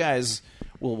 Like you guys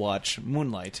will watch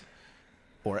Moonlight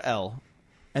or Elle,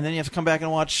 and then you have to come back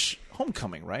and watch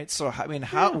Homecoming, right? So I mean,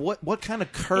 what kind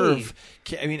of curve?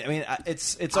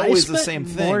 It's always the same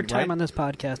thing. More time right? on this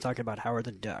podcast talking about Howard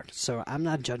the Duck, so I'm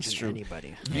not judging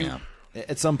anybody. Yeah.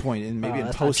 At some point, and maybe in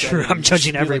that's post, not true. I'm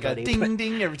judging everybody, Ding but-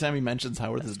 ding every time he mentions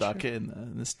Howard the Duck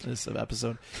in this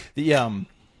episode. The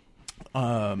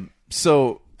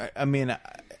so I mean,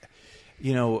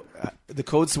 the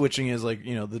code switching is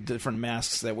the different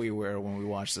masks that we wear when we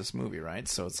watch this movie, right?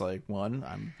 So it's like, one,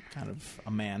 I'm kind of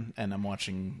a man and I'm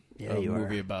watching a you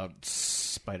movie are. about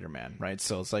Spider-Man, right?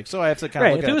 So it's like, so I have to kind of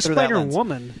Right, look if it at was it through that lens.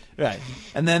 Spider-Woman, Right?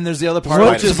 And then there's the other part,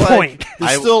 What's which is the point?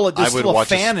 there's still a watch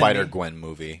fan a in Spider me. Gwen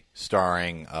movie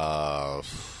starring the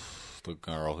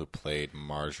girl who played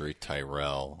Marjorie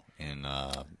Tyrell in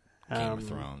Game of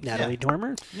Thrones. Natalie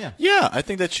Dormer. Yeah, I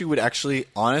think that she would actually,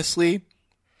 honestly,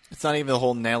 it's not even the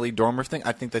whole Natalie Dormer thing.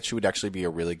 I think that she would actually be a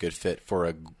really good fit for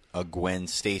a Gwen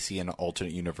Stacy in an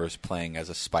alternate universe playing as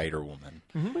a Spider-Woman.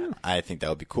 Mm-hmm. I think that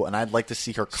would be cool. And I'd like to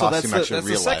see her costume that's actually the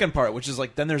real second life. part, which is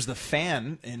then there's the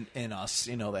fan in us,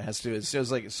 that has to. It's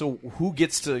like, so who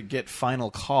gets to get final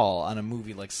call on a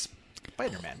movie like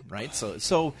Spider-Man, right?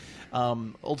 So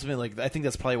ultimately, I think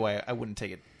that's probably why I wouldn't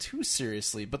take it too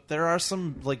seriously. But there are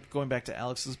some, going back to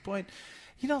Alex's point,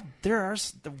 there are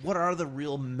what are the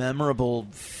real memorable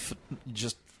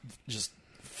just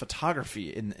photography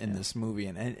in this movie,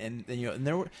 and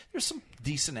there's some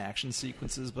decent action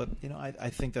sequences, but I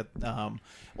think that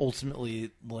ultimately,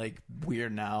 we're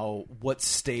now, what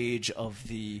stage of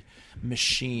the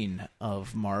machine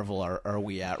of Marvel are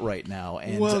we at right now?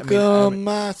 And Welcome,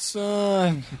 my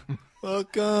son.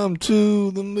 Welcome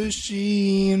to the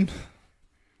machine.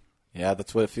 Yeah,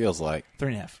 that's what it feels like.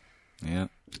 3.5. Yeah.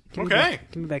 Okay.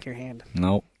 Give me back your hand.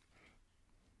 Nope.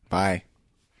 Bye.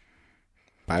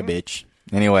 Bye, bitch.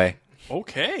 Anyway.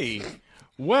 Okay.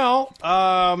 Well,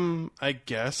 I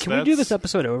guess Can we do this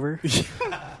episode over?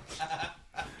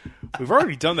 We've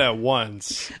already done that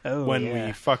once when yeah.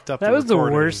 we fucked up. That was the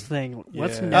recording. worst thing.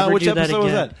 Let's Yeah. never Which do that episode again.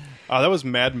 was that? That was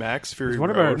Mad Max Fury It was one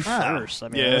of our Road. first. I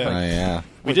mean, Yeah. Yeah.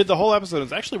 We did the whole episode.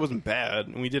 It actually wasn't bad,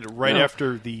 and we did it right No.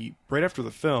 after the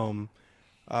film,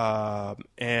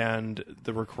 and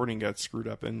the recording got screwed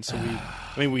up. And so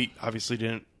we obviously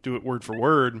didn't do it word for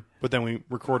word, but then we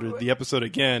recorded the episode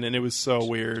again, and it was so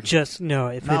weird. just no.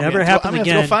 If No, it ever I'm happens gonna have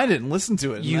to again, go find it and listen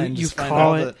to it. you and you just find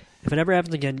call out it. that- If it ever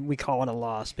happens again, we call it a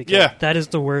loss because Yeah. that is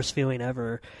the worst feeling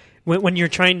ever. When you're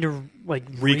trying to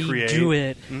Recreate. redo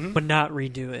it, but not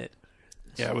redo it.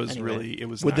 Yeah, it was Anyway. really. It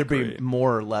was. Would there not be great.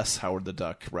 more or less Howard the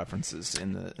Duck references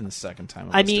in the second time?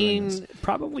 of I us doing this? mean,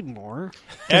 probably more.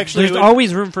 Actually, There's it would-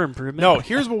 always room for improvement. No,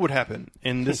 here's what would happen,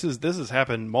 and this has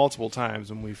happened multiple times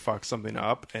when we fucked something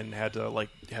up and had to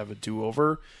have a do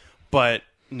over, but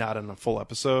not in a full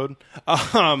episode.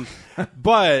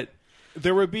 But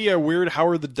there would be a weird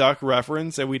Howard the Duck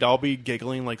reference, and we'd all be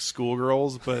giggling like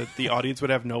schoolgirls, but the audience would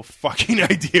have no fucking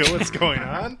idea what's going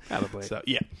on. Probably. So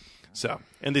yeah. So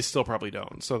and they still probably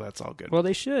don't. So that's all good. Well,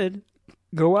 they should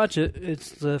go watch it. It's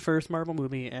the first Marvel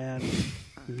movie, and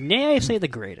may I say the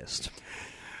greatest.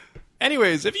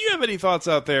 Anyways, if you have any thoughts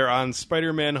out there on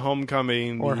Spider-Man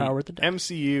Homecoming, Or the Howard the Duck.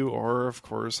 MCU, or, of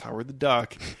course, Howard the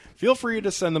Duck, feel free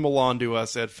to send them along to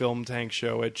us at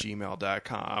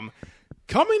filmtankshow@gmail.com.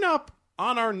 Coming up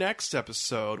on our next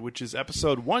episode, which is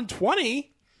episode 120,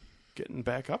 getting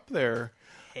back up there,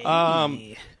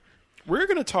 Hey. we're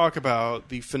going to talk about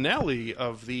the finale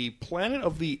of the Planet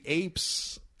of the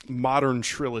Apes modern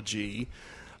trilogy,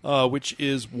 which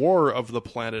is War of the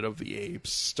Planet of the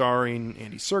Apes, starring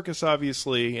Andy Serkis,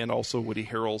 obviously, and also Woody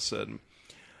Harrelson.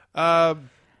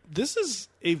 This is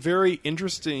a very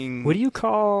interesting... What do you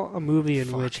call a movie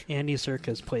in which Andy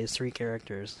Serkis plays 3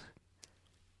 characters?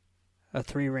 A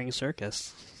 3-ring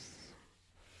circus.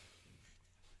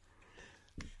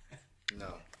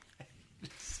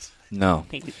 No.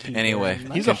 Thank you Anyway, very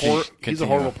much. He's a Continue.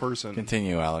 horrible person.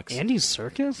 Continue, Alex. Andy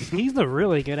Serkis? He's a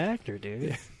really good actor,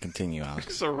 dude. Continue, Alex.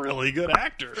 He's a really good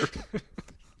actor.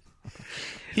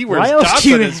 He wears Why else, dots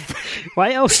do on you, his...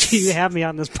 why else do you have me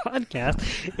on this podcast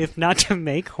if not to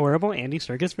make horrible Andy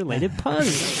Serkis related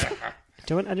puns? I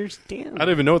don't understand. I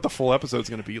don't even know what the full episode's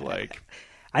going to be like.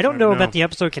 I don't I know don't know. that the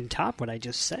episode can top what I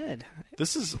just said.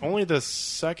 This is only the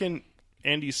second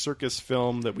Andy Serkis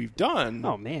film that we've done.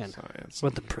 Oh, man. So it's-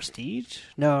 What, The Prestige?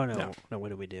 No. No. What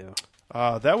did we do?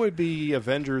 that would be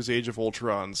Avengers Age of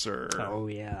Ultron, sir. Oh,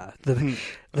 yeah.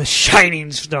 The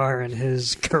shining star in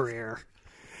his career.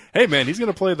 Hey, man, he's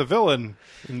going to play the villain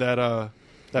in that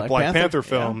Black Panther Panther?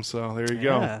 film, Yeah. so there you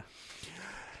Yeah.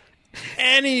 go.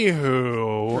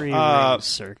 Anywho, 3-ring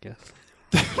circus.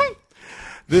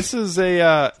 this is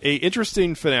a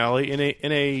interesting finale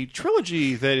in a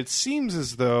trilogy that it seems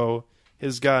as though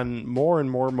has gotten more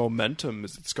and more momentum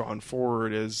as it's gone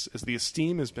forward, as the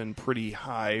esteem has been pretty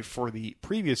high for the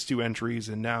previous 2 entries,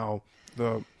 and now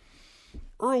the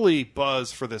early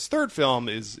buzz for this third film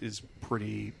is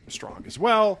pretty strong as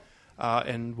well.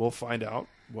 And we'll find out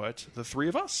what the 3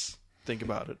 of us think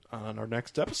about it on our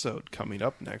next episode coming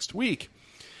up next week.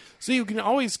 So you can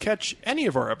always catch any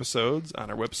of our episodes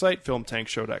on our website,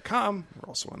 filmtankshow.com. We're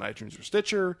also on iTunes or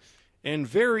Stitcher. And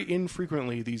very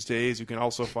infrequently these days, you can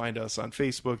also find us on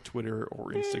Facebook, Twitter,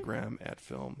 or Instagram at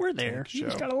Film We're there. Tank You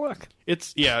just Show. gotta look.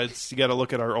 It's you got to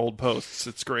look at our old posts.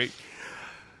 It's great.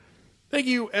 Thank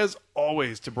you, as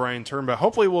always, to Brian Turnbow.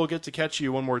 Hopefully, we'll get to catch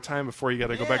you one more time before you got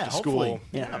to go back to school. hopefully.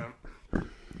 Yeah.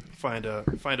 Find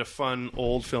a fun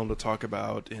old film to talk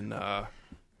about in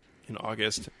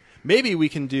August. Maybe we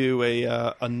can do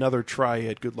another try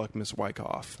at Good Luck, Miss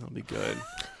Wyckoff. That'll be good.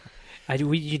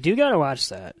 You do gotta watch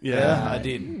that. Yeah, I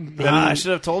did. I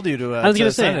should have told you to. I was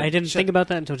gonna say, send it. I didn't think about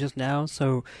that until just now,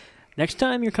 so next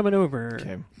time you're coming over,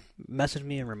 Okay. message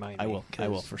me and remind me. I will. I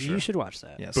will, 'cause for You sure. should watch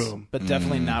that. Yes, Boom. but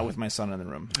definitely not with my son in the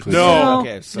room. No.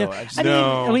 Okay, so no. I just I mean,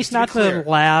 No. at least To be not clear. the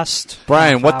last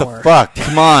Brian, half what the hour. fuck?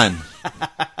 Come on.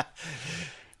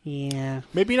 Yeah.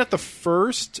 Maybe not the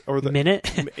first or the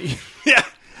Minute?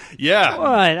 yeah.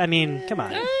 What? I mean, come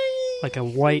on. Like a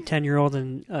white 10-year-old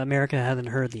in America hasn't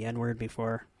heard the N-word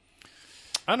before.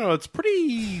 I don't know. It's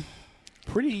pretty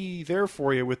there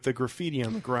for you with the graffiti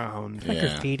on the ground. Not Yeah.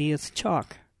 graffiti, it's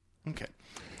chalk. Okay.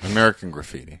 American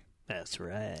Graffiti. That's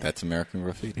right. That's American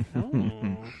Graffiti.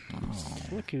 Oh.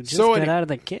 Look who just So got any- out of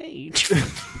the cage.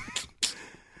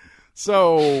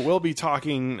 So we'll be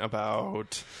talking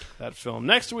about that film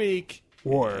next week.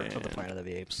 War of the Planet of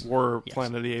the Apes. War Yes.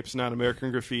 Planet of the Apes, not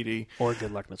American Graffiti. Or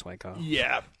Good Luck, Miss Wyckoff.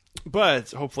 Yeah.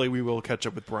 But hopefully we will catch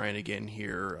up with Brian again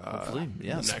here.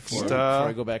 Yes, next before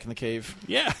I go back in the cave.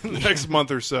 yeah, next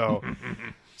month or so.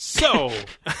 So,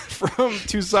 from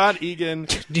Tucson, Egan,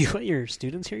 Do you let your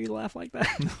students hear you laugh like that?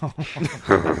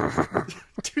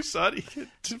 Tucson, Egan,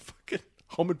 to fucking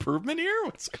Home Improvement here?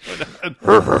 What's going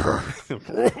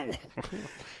on?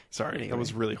 Sorry, that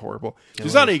was really horrible.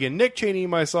 Tucson, Egan, Nick Cheney,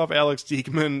 myself, Alex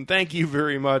Diekman, thank you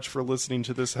very much for listening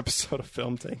to this episode of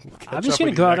Film Tank. We'll catch I'm just up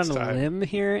going with to you go out next on a time. limb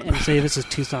here and say this is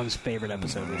Tucson's favorite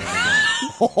episode we've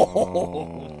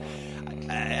ever done.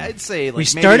 I'd say like We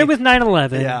started with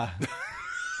 9/11. yeah.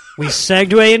 We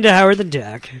segued into Howard the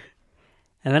Duck.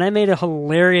 And then I made a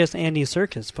hilarious Andy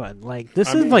Serkis pun. Like,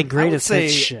 this is like greatest say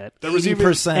hits shit. There was even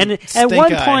 80% And at stink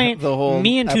one eye point, the whole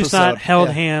me and Tucson episode. held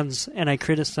Yeah. hands, and I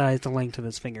criticized the length of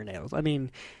his fingernails. I mean,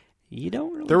 you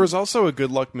don't really... There was also a Good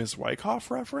Luck Miss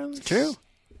Wyckoff reference. True.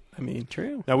 I mean,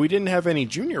 True. now we didn't have any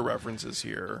junior references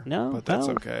here. No, but that's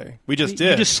no. okay. We just You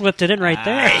did. just slipped it in right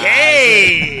there.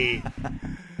 Hey!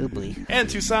 Oobly. And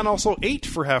Tucson also ate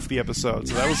for half the episode,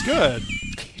 so that was good.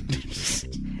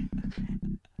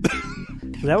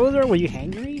 That was were you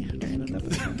hangry? during this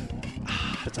episode?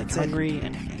 It's like hungry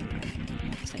and angry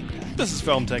at the same time. This is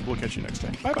Film Tank. We'll catch you next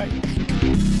time. Bye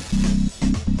bye.